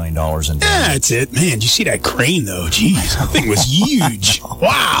 $6 million in damage. Yeah, that's it. Man, did you see that crane, though? Jeez, that thing was huge.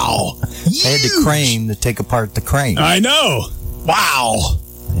 Wow. Huge. They had the crane to take apart the crane. I know. Wow.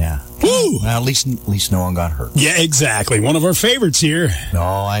 Yeah. Woo. Well, at least no one got hurt. Yeah, exactly. One of our favorites here. No,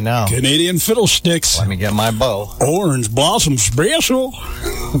 I know. Canadian fiddlesticks. Let me get my bow. Orange Blossom Special.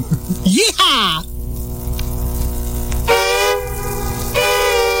 Yeah.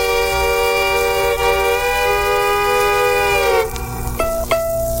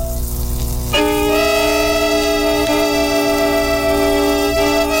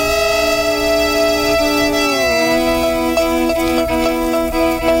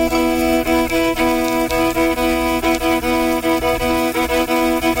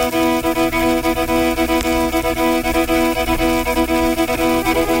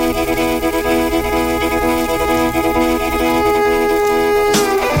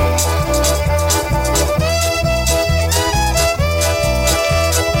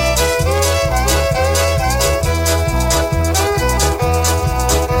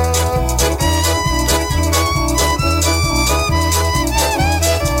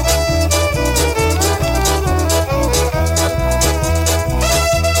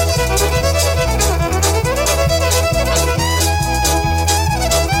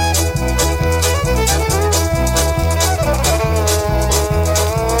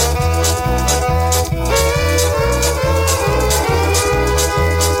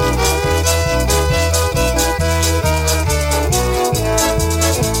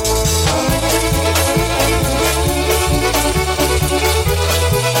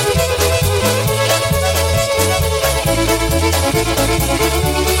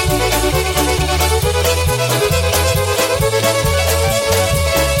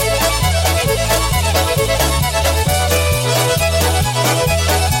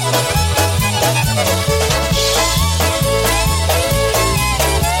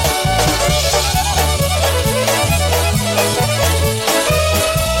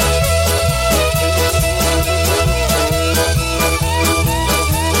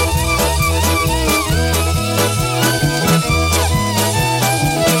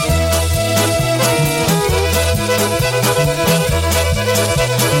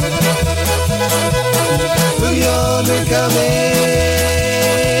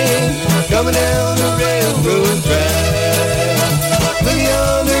 coming down the railroad track. Look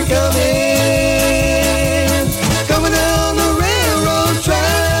yonder coming down the railroad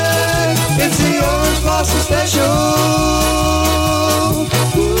track. It's the Orange Blossom Special.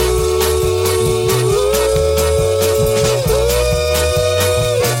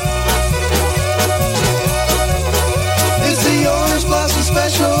 It's the Orange Blossom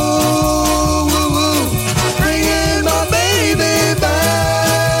Special.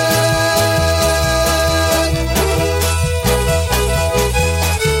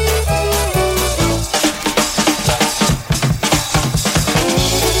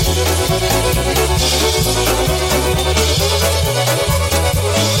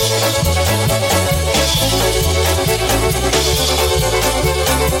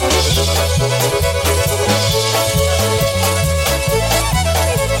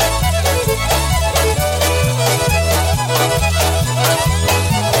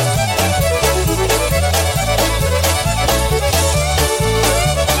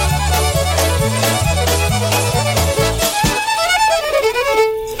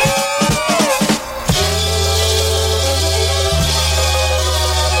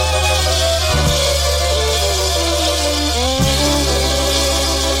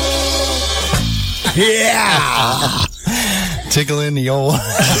 Yeah. Tickle in the old.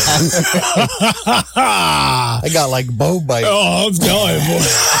 I got like bow bite. Oh, I'm telling you, boy.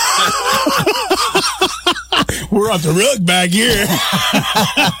 We're off the rug back here.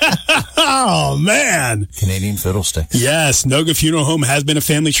 Oh, man. Canadian fiddlestick. Yes, Noga Funeral Home has been a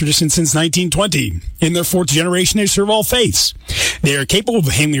family tradition since 1920. In their fourth generation, they serve all faiths. They are capable of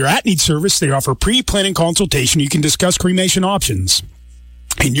handling your at-need service. They offer pre-planning consultation. You can discuss cremation options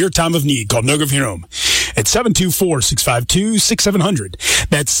in your time of need. Call Noga Funeral Home at 724-652-6700.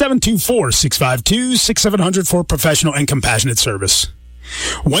 That's 724-652-6700 for professional and compassionate service.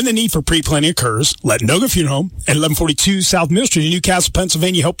 When the need for pre-planning occurs, let Noga Funeral Home at 1142 South Mill Street in Newcastle,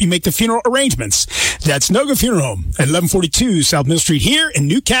 Pennsylvania help you make the funeral arrangements. That's Noga Funeral Home at 1142 South Mill Street here in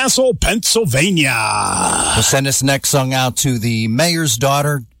Newcastle, Pennsylvania. We'll send this next song out to the mayor's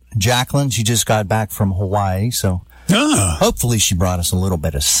daughter, Jacqueline. She just got back from Hawaii, so hopefully she brought us a little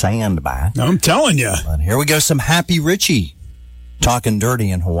bit of sand back. I'm telling you. But here we go, some Happy Richie talking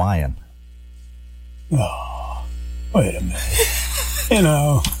dirty in Hawaiian. Oh, wait a minute. You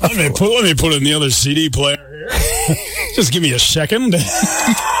know, let me put in the other CD player here. Just give me a second.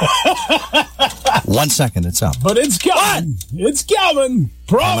 1 second, it's up. But it's coming. It's coming.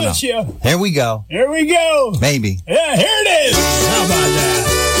 Promise you. Here we go. Here we go. Maybe. Yeah, here it is. How about that?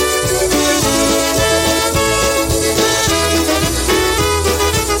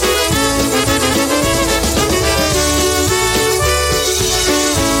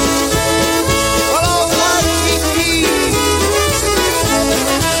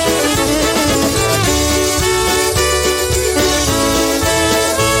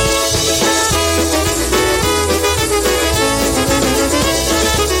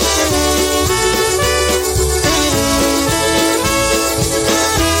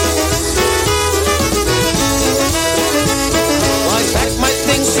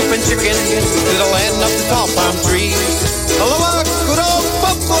 Chicken to the land of the tall palm trees. Hello, good old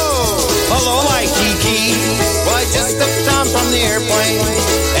Popo. Hello, my Kiki. Well, I just stepped down from the airplane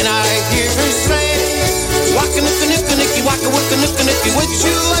and I hear her say, Waka nooka nooka nookie, waka waka nooka nookie, would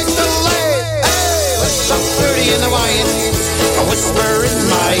you like to lay? Hey, let's talk 30 in Hawaiian. A whisper in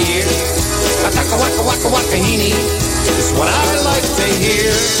my ear. Ataka waka waka waka hini is what I like to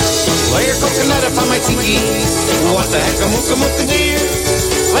hear. Lay your coconut up on my tiki. What the heck, a mooka mooka dear.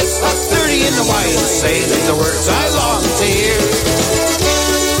 Let's talk 30 in Hawaii and say the words I long to hear.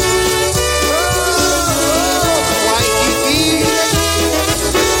 Waikiki.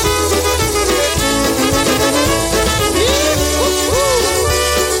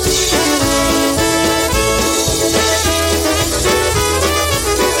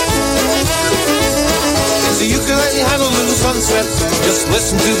 It's a ukulele Honolulu sunset. Just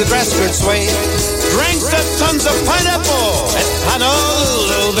listen to the grass skirt sway. Drank up tons of pineapple at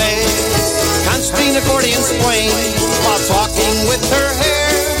Honolulu Bay. Constantine accordions playing while talking with her hair.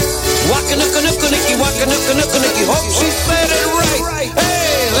 Waka nooka nooka nookie, waka nooka nooka nookie. Hope she said it right.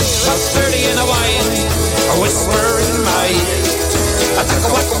 Hey, let's talk 30 in Hawaiian. A whisper in my ear.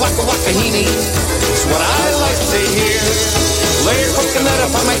 Ataka waka waka waka hini is what I like to hear. Lay your coconut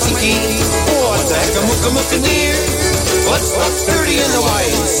up on my tiki. What the heck, a mooka mooka dear. Let's talk 30 in Hawaii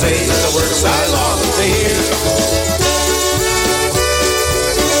and say the words I long to hear.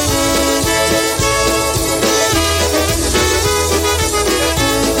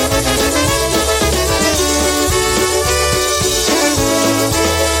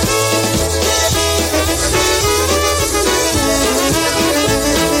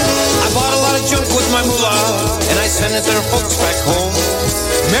 I bought a lot of junk with my moolah and I sent it to her folks back home.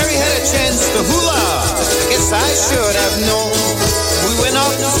 Mary had a chance to hula. I guess I should have known. We went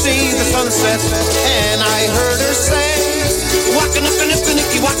out to see the sunset, and I heard her say, Waka nooka nooka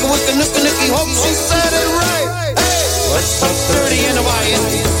nookie, waka waka nooka nookie. Hope she said it right. Hey, let's talk 30 in Hawaiian.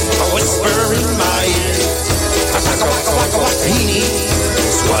 A whisper in my ear. Ataka waka waka waka hini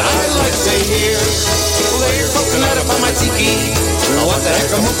is what I like to hear. Lay your coconut up on my tiki. What the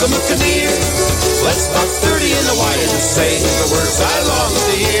heck, a mooka mooka dear. Let's talk 30 in Hawaiian and say the words I long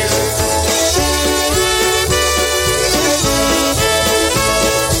to hear.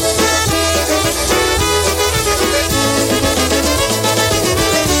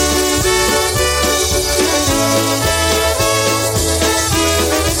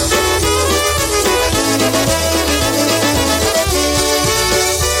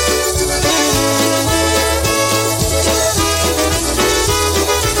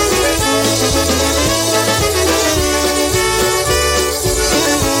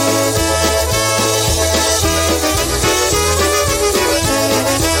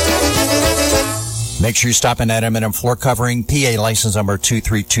 Make sure you stop in at M&M Floor Covering, PA license number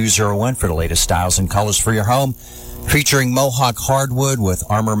 23201 for the latest styles and colors for your home. Featuring Mohawk hardwood with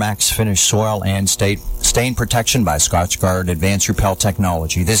Armor Max finished soil and stain protection by Scotchgard Advanced Repel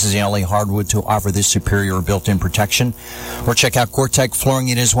Technology. This is the only hardwood to offer this superior built-in protection. Or check out Cortec Flooring.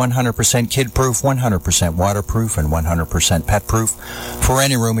 It is 100% kid-proof, 100% waterproof, and 100% pet-proof for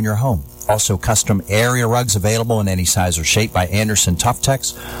any room in your home. Also, custom area rugs available in any size or shape by Anderson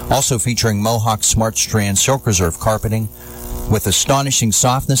Tuftex. Also featuring Mohawk Smart Strand Silk Reserve carpeting. With astonishing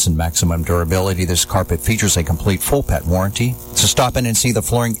softness and maximum durability, this carpet features a complete full pet warranty. So stop in and see the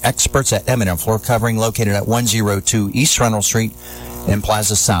flooring experts at M&M Floor Covering, located at 102 East Reynolds Street in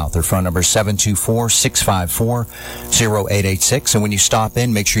Plaza South. Their phone number is 724-654-0886. And when you stop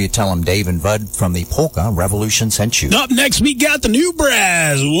in, make sure you tell them Dave and Bud from the Polka Revolution sent you. Up next, we got the new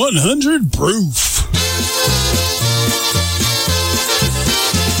Brass 100 Proof.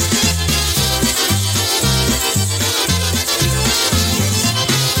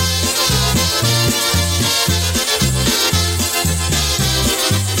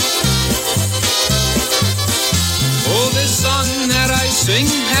 Sing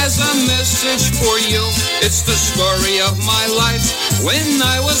has a message for you. It's the story of my life when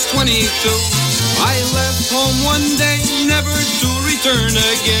I was 22. I left home one day, never to return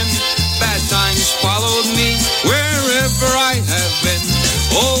again. Bad times followed me wherever I have been.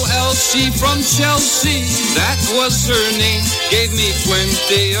 Oh, Elsie from Chelsea, that was her name. Gave me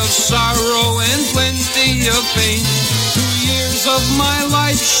plenty of sorrow and plenty of pain. 2 years of my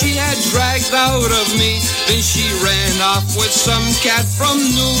life she had dragged out of me. Then she ran off with some cat from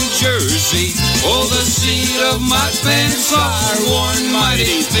New Jersey. Oh, the seat of my pants are worn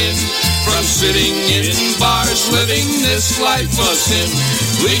mighty thin from sitting in bars, living this life of sin.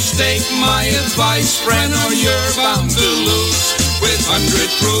 Please take my advice, friend, or you're bound to lose. With 100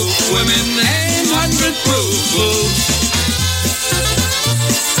 proof women and 100 proof booze.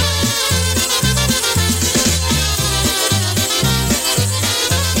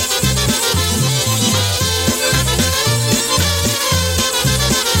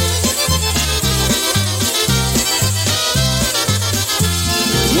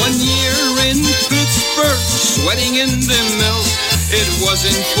 Sweating in the mill, it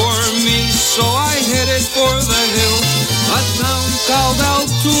wasn't for me, so I headed for the hill. A town called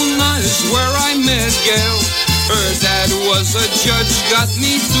Altoona is where I met Gail. Her dad was a judge, got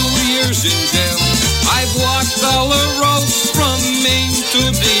me 2 years in jail. I've walked all the roads from Maine to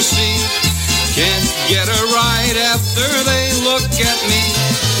D.C. Can't get a ride after they look at me.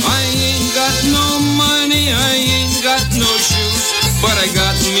 I ain't got no money, I ain't got no shoes, but I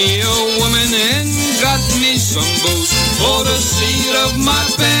got me a woman and got me some booze. Oh, the seat of my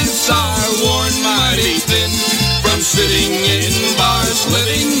pants are worn mighty thin from sitting in bars,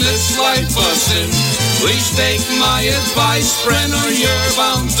 living this life of sin. Please take my advice, friend, or you're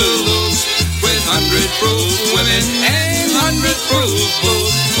bound to lose. With 100 proof women and 100 proof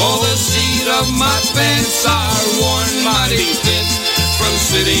booze. Oh, the seat of my pants are worn mighty thin from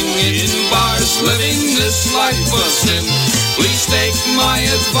sitting in bars, living this life of sin. Please take my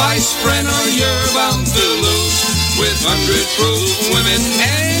advice, friend, or you're bound to lose. With 100 proof women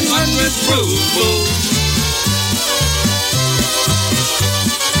and 100 proof booze.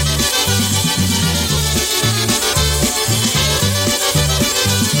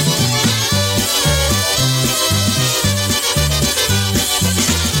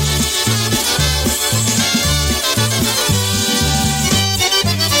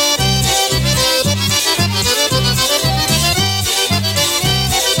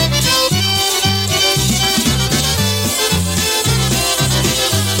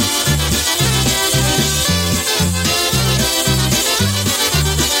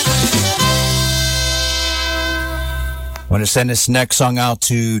 Want to send this next song out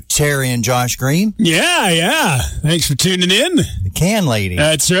to Terry and Josh Green? Yeah. Thanks for tuning in. The can lady.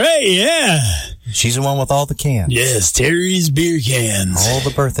 That's right, yeah. She's the one with all the cans. Yes, Terry's beer cans. All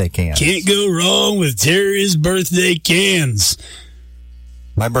the birthday cans. Can't go wrong with Terry's birthday cans.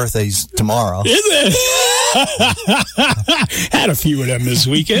 My birthday's tomorrow. Is it? Had a few of them this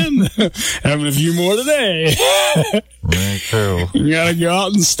weekend. Having a few more today. Very true. You gotta go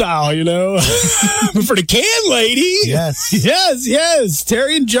out in style, you know. But for the can lady. Yes. Yes.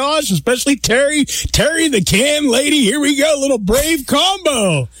 Terry and Josh, especially Terry. Terry, the can lady. Here we go. Little brave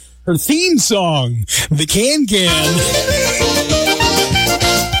combo. Her theme song, The Can Can.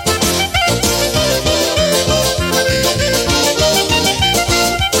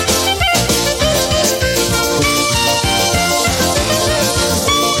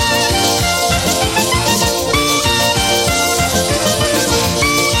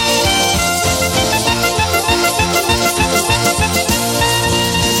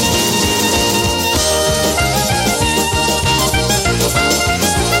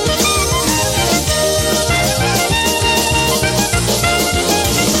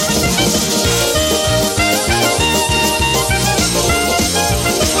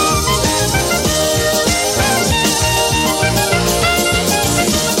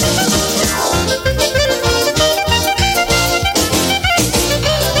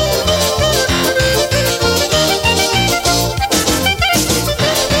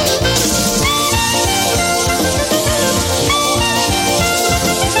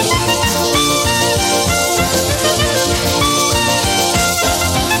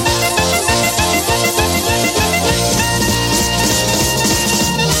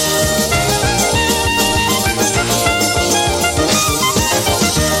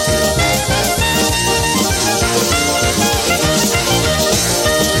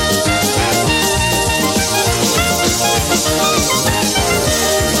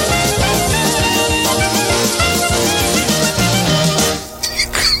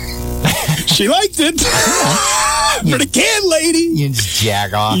 She liked it. For the can lady. You just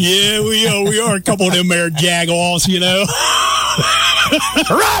jag off. Yeah, we are a couple of them there jag-offs, you know.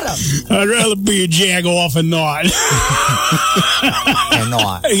 Right 'em. I'd rather be a jag-off and not. And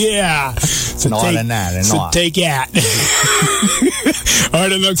not. Yeah. So Not and that and so not. take that. All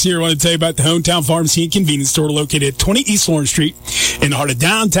right, I'm next here. I want to tell you about the Hometown Pharmacy and Convenience Store located at 20 East Lawrence Street in the heart of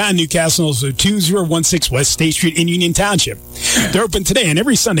downtown Newcastle, also 2016 West State Street in Union Township. They're open today and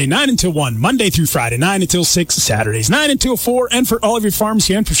every Sunday, 9 until 1, Monday through Friday, 9 until 6, Saturdays, 9 until 4. And for all of your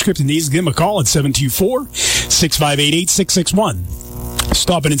pharmacy and prescription needs, give them a call at 724-658-8661.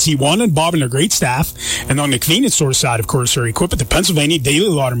 Stop in and see Juan and Bob and their great staff. And on the convenience store side, of course, they're equipped with the Pennsylvania Daily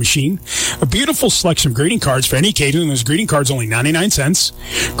Lauder Machine, a beautiful selection of greeting cards for any occasion. Those greeting cards only 99 cents.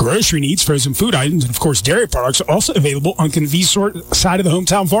 Grocery needs, frozen food items, and of course, dairy products are also available on the convenience store side of the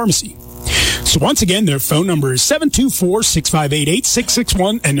Hometown Pharmacy. So once again, their phone number is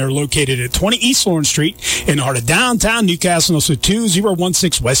 724-658-8661, and they're located at 20 East Lawrence Street in the heart of downtown Newcastle, also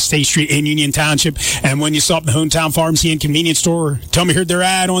 2016 West State Street in Union Township. And when you stop at the Hometown Pharmacy and Convenience Store, tell me who they're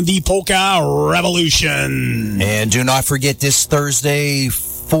at on the Polka Revolution. And do not forget this Thursday,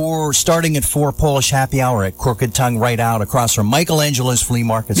 starting at 4, Polish Happy Hour at Crooked Tongue right out across from Michelangelo's Flea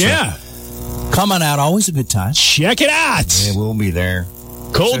Market. So Yeah. come on out. Always a good time. Check it out. Yeah, we'll be there.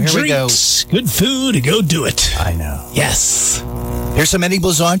 Cold So here we go. drinks, good food, go do it. I know. Yes. Here's some Eddie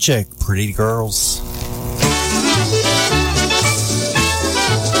Blazonczyk, Pretty Girls.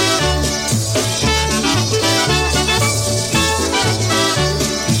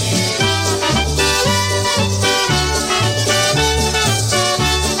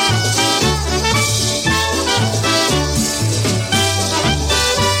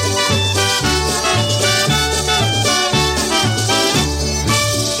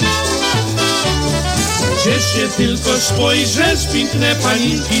 Gdzie się tylko spojrzysz, piękne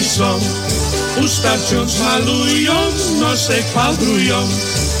paninki są. Usta wciąż malują, nosek pałdrują.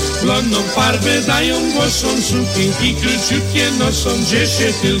 Blondą farbę dają, bo są sukienki króciutkie nosą. Gdzie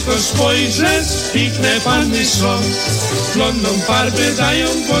się tylko spojrzysz, piękne panny są. Blondą farbę dają,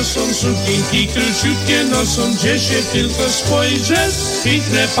 bo są sukienki króciutkie nosą. Gdzie się tylko spojrzysz,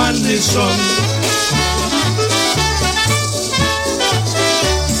 piękne panny są.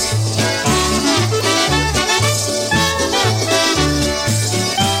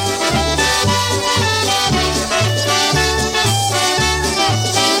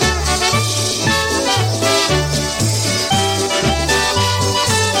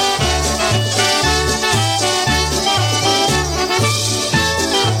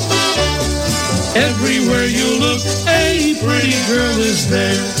 Everywhere you look, a pretty girl is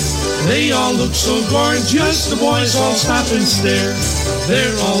there. They all look so gorgeous, the boys all stop and stare.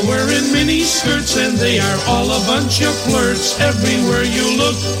 They're all wearing mini skirts and they are all a bunch of flirts. Everywhere you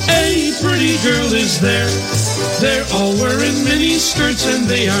look, a pretty girl is there. They're all wearing mini skirts and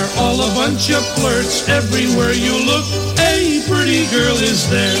they are all a bunch of flirts. Everywhere you look, a pretty girl is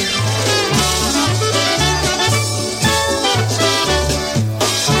there.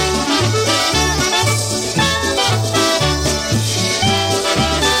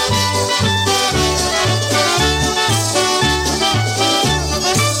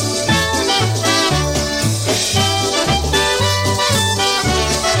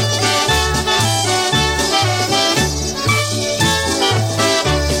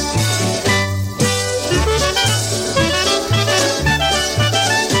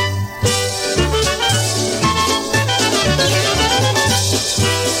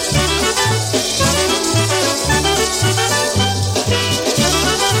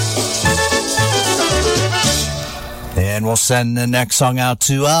 And we'll send the next song out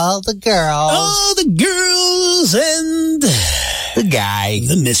to all the girls. All the girls and the guy.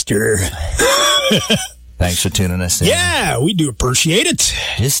 the mister. Thanks for tuning us in. Yeah, we do appreciate it.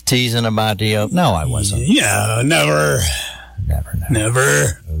 Just teasing about the... No, I wasn't. Yeah, never.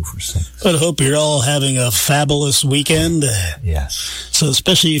 Never. 0 for 6. But I hope you're all having a fabulous weekend. Yes. So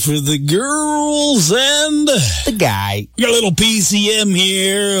especially for the girls and the guy. Your little PCM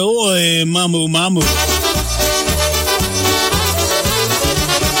here. Oi, mamu, mamu.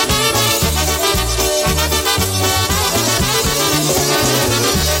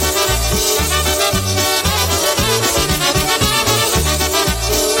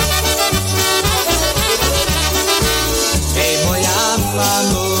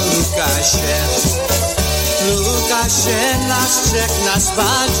 Lukasie, nas czek na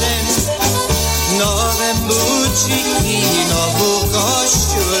spaczeń. Nowe buciki, nowy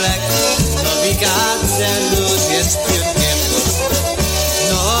kościółek, nowi kapelusz jest piórkiem.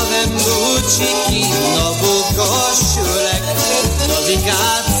 Nowe buciki, nowy kościółek, nowi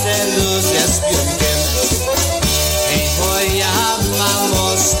kapelusz jest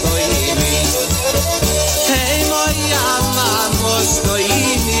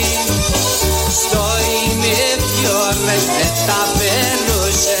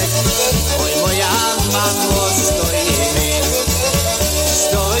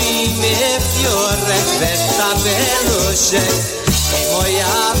kapeluszek i moja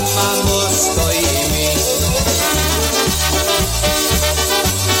mamo stoi mi.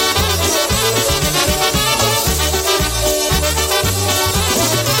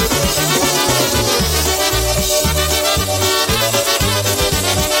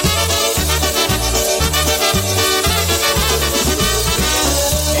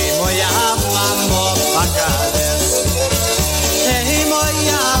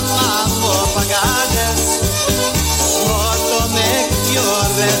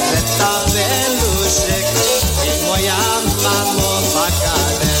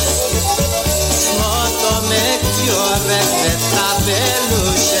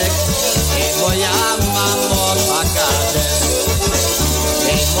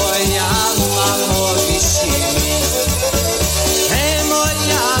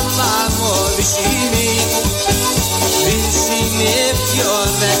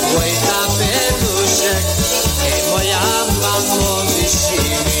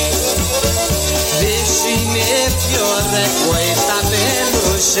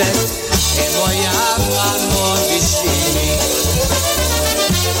 E moja mamo wisi mi.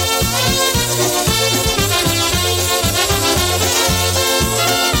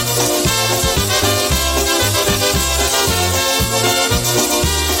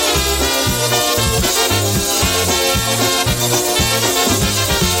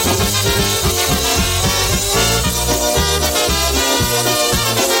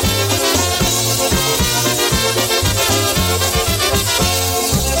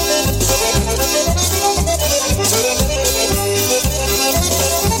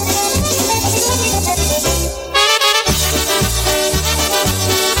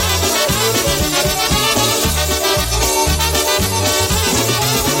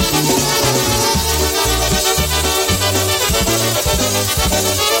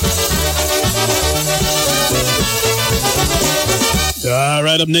 All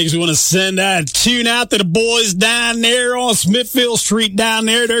right, up next, we want to send that tune out to the boys down there on Smithfield Street down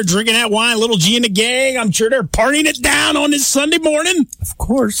there. They're drinking that wine, Little G and the gang. I'm sure they're partying it down on this Sunday morning. Of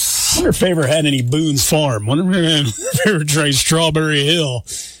course. I wonder if I ever had any Boone's Farm. I wonder if I ever tried Strawberry Hill.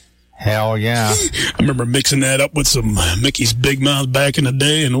 Hell yeah. I remember mixing that up with some Mickey's Big Mouth back in the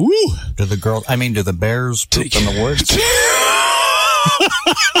day, and woo. Do the bears poop in the woods?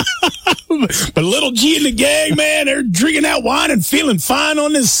 But Little G and the gang, man, they're drinking that wine and feeling fine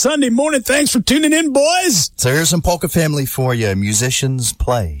on this Sunday morning. Thanks for tuning in, boys. So here's some polka family for you. Musicians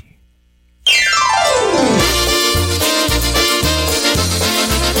play.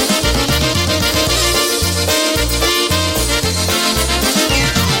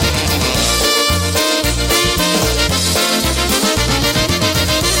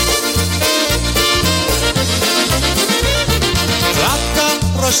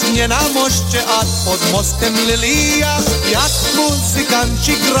 Rośnie na moście, a pod mostem lilia. Jak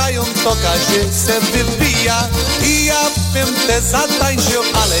muzykanci grają, to każdy se wybija. I ja bym te zatańczył,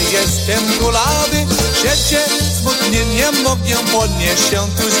 ale jestem kulawy. Siecie smutnie nie mogę podnieść się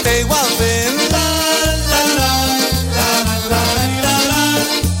tu z tej ławy. La, la, la, la, la, la, la.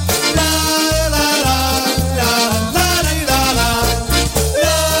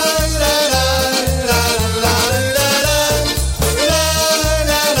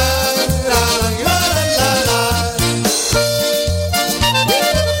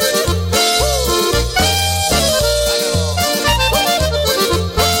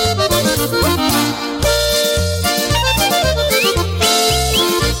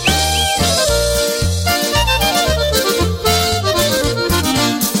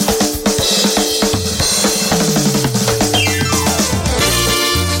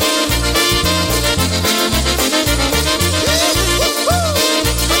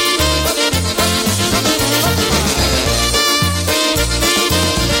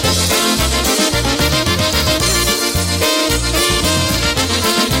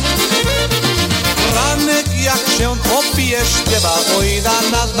 Śpiewa oj na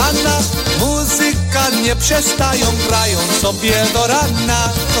na na na. Muzyka nie przestają, grają sobie do rana.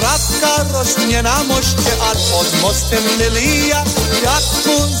 Trawka rośnie na moście, a pod mostem lilia. Jak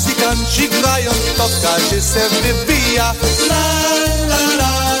muzykanci grają, to każdy se wybija. La la la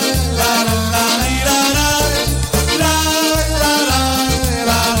la la la la la.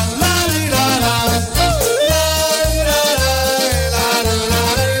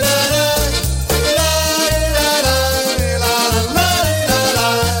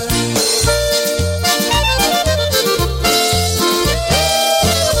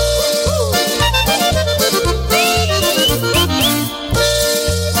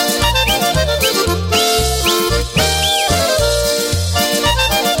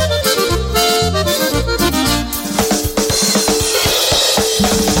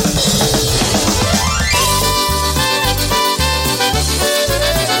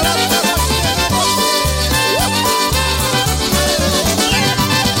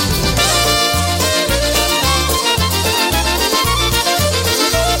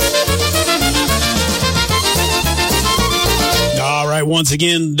 once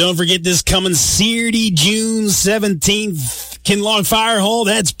again, don't forget this coming Saturday, June 17th, Kinloch Fire Hall.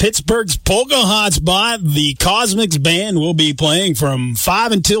 That's Pittsburgh's polka hotspot. The Cosmics Band will be playing from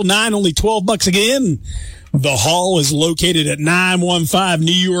 5 until 9, only $12 again. The hall is located at 915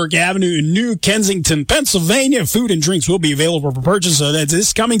 New York Avenue in New Kensington, Pennsylvania. Food and drinks will be available for purchase. So that's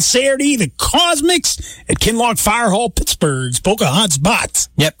this coming Saturday, the Cosmics at Kinloch Fire Hall, Pittsburgh's polka hotspot.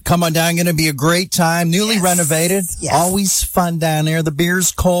 Yep, come on down. Going to be a great time. Newly renovated. Yes. Always fun down there. The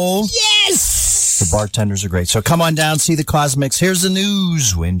beer's cold. Yes! The bartenders are great. So come on down, see the Cosmics. Here's the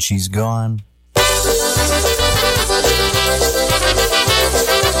news when she's gone.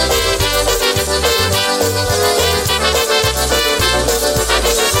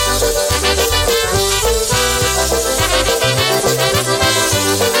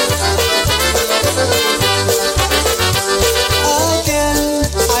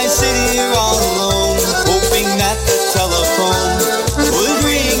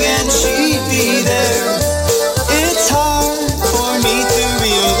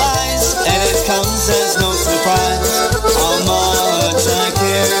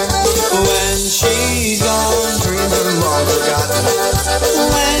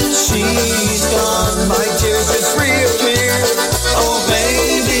 She's gone, my tears just reappear. Oh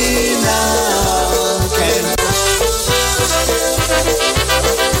baby, now can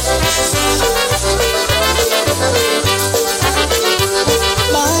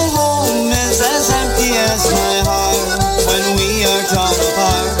my home is as empty as my heart when we are torn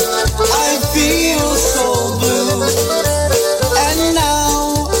apart. I feel so blue, and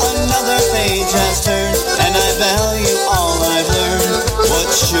now another page has turned, and I value all I've learned. What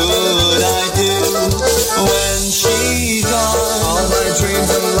should I do when she's gone? All my dreams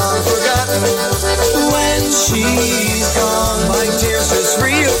are long forgotten. When she's gone, my tears just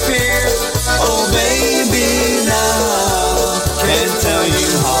reappear. Oh baby, now can't tell you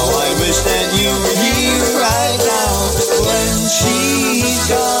how I wish that you were here right now. When she's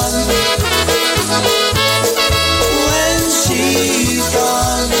gone, when she's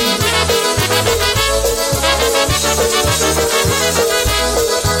gone.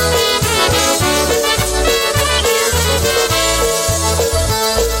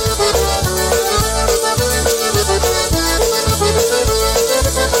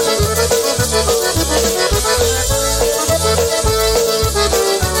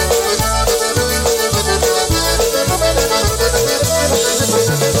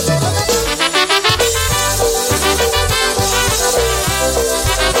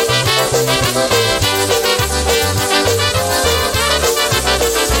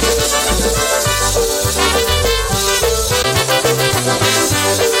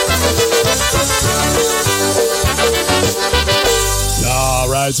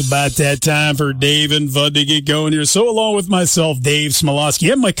 It's about that time for Dave and Bud to get going here. So along with myself, Dave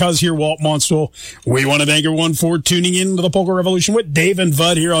Smolosky, and my cousin here, Walt Monstwell, we want to thank everyone for tuning in to the Polka Revolution with Dave and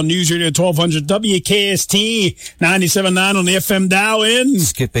Bud here on News Radio 1200 WKST 97.9 on the FM dial in.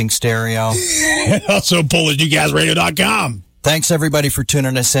 Skipping stereo. And also PolishNewGuysRadio.com. Thanks everybody for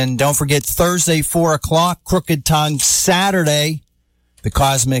tuning us in. Don't forget Thursday, 4 o'clock, Crooked Tongue Saturday. The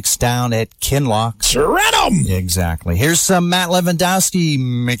Cosmics down at Kinloch. Shred 'em! Exactly. Here's some Matt Lewandowski,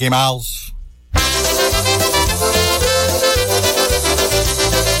 Mickey Mouse.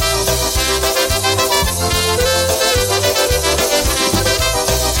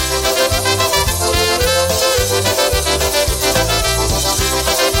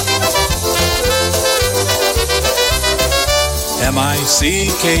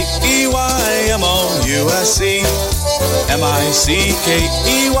 M-I-C-K-E-Y-M-O-U-S-E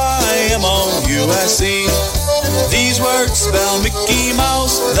M-I-C-K-E-Y-M-O-U-S-E These words spell Mickey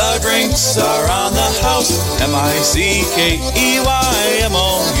Mouse. The drinks are on the house.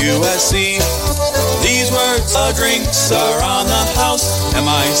 M-I-C-K-E-Y-M-O-U-S-E These words, the drinks are on the house.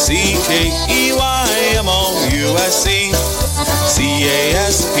 M-I-C-K-E-Y-M-O-U-S-E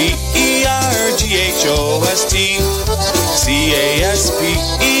C-A-S-P-E-R-G-H-O-S-T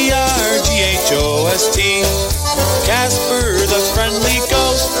C-A-S-P-E-R-G-H-O-S-T Casper the friendly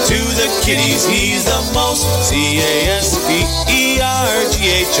ghost, to the kiddies he's the most.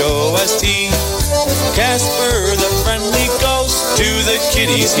 C-A-S-P-E-R-G-H-O-S-T Casper the friendly ghost, to the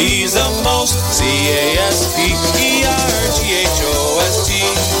kiddies he's the most.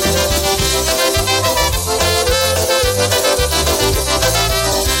 C-A-S-P-E-R-G-H-O-S-T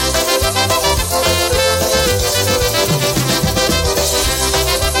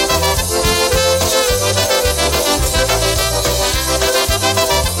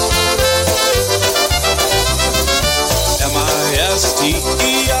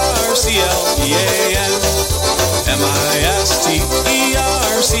M-I-S-T-E-R-C-L-E-A-N M-I-S-T-E-R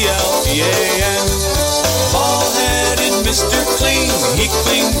M-I-S-T-R-C-L-E-A-N. Ball-headed Mr. Clean, he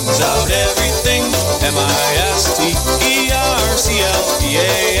cleans out everything. M-I-S-T-E-R-C-L-E-A-N.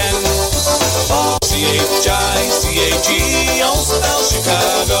 C-H-I-C-A-G, all spell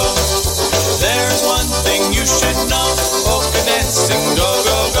Chicago. There's one thing you should know, polka dancing, go,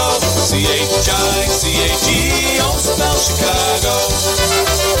 go, go. C-H-I-C-A-G, all spell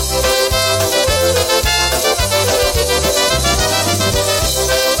Chicago.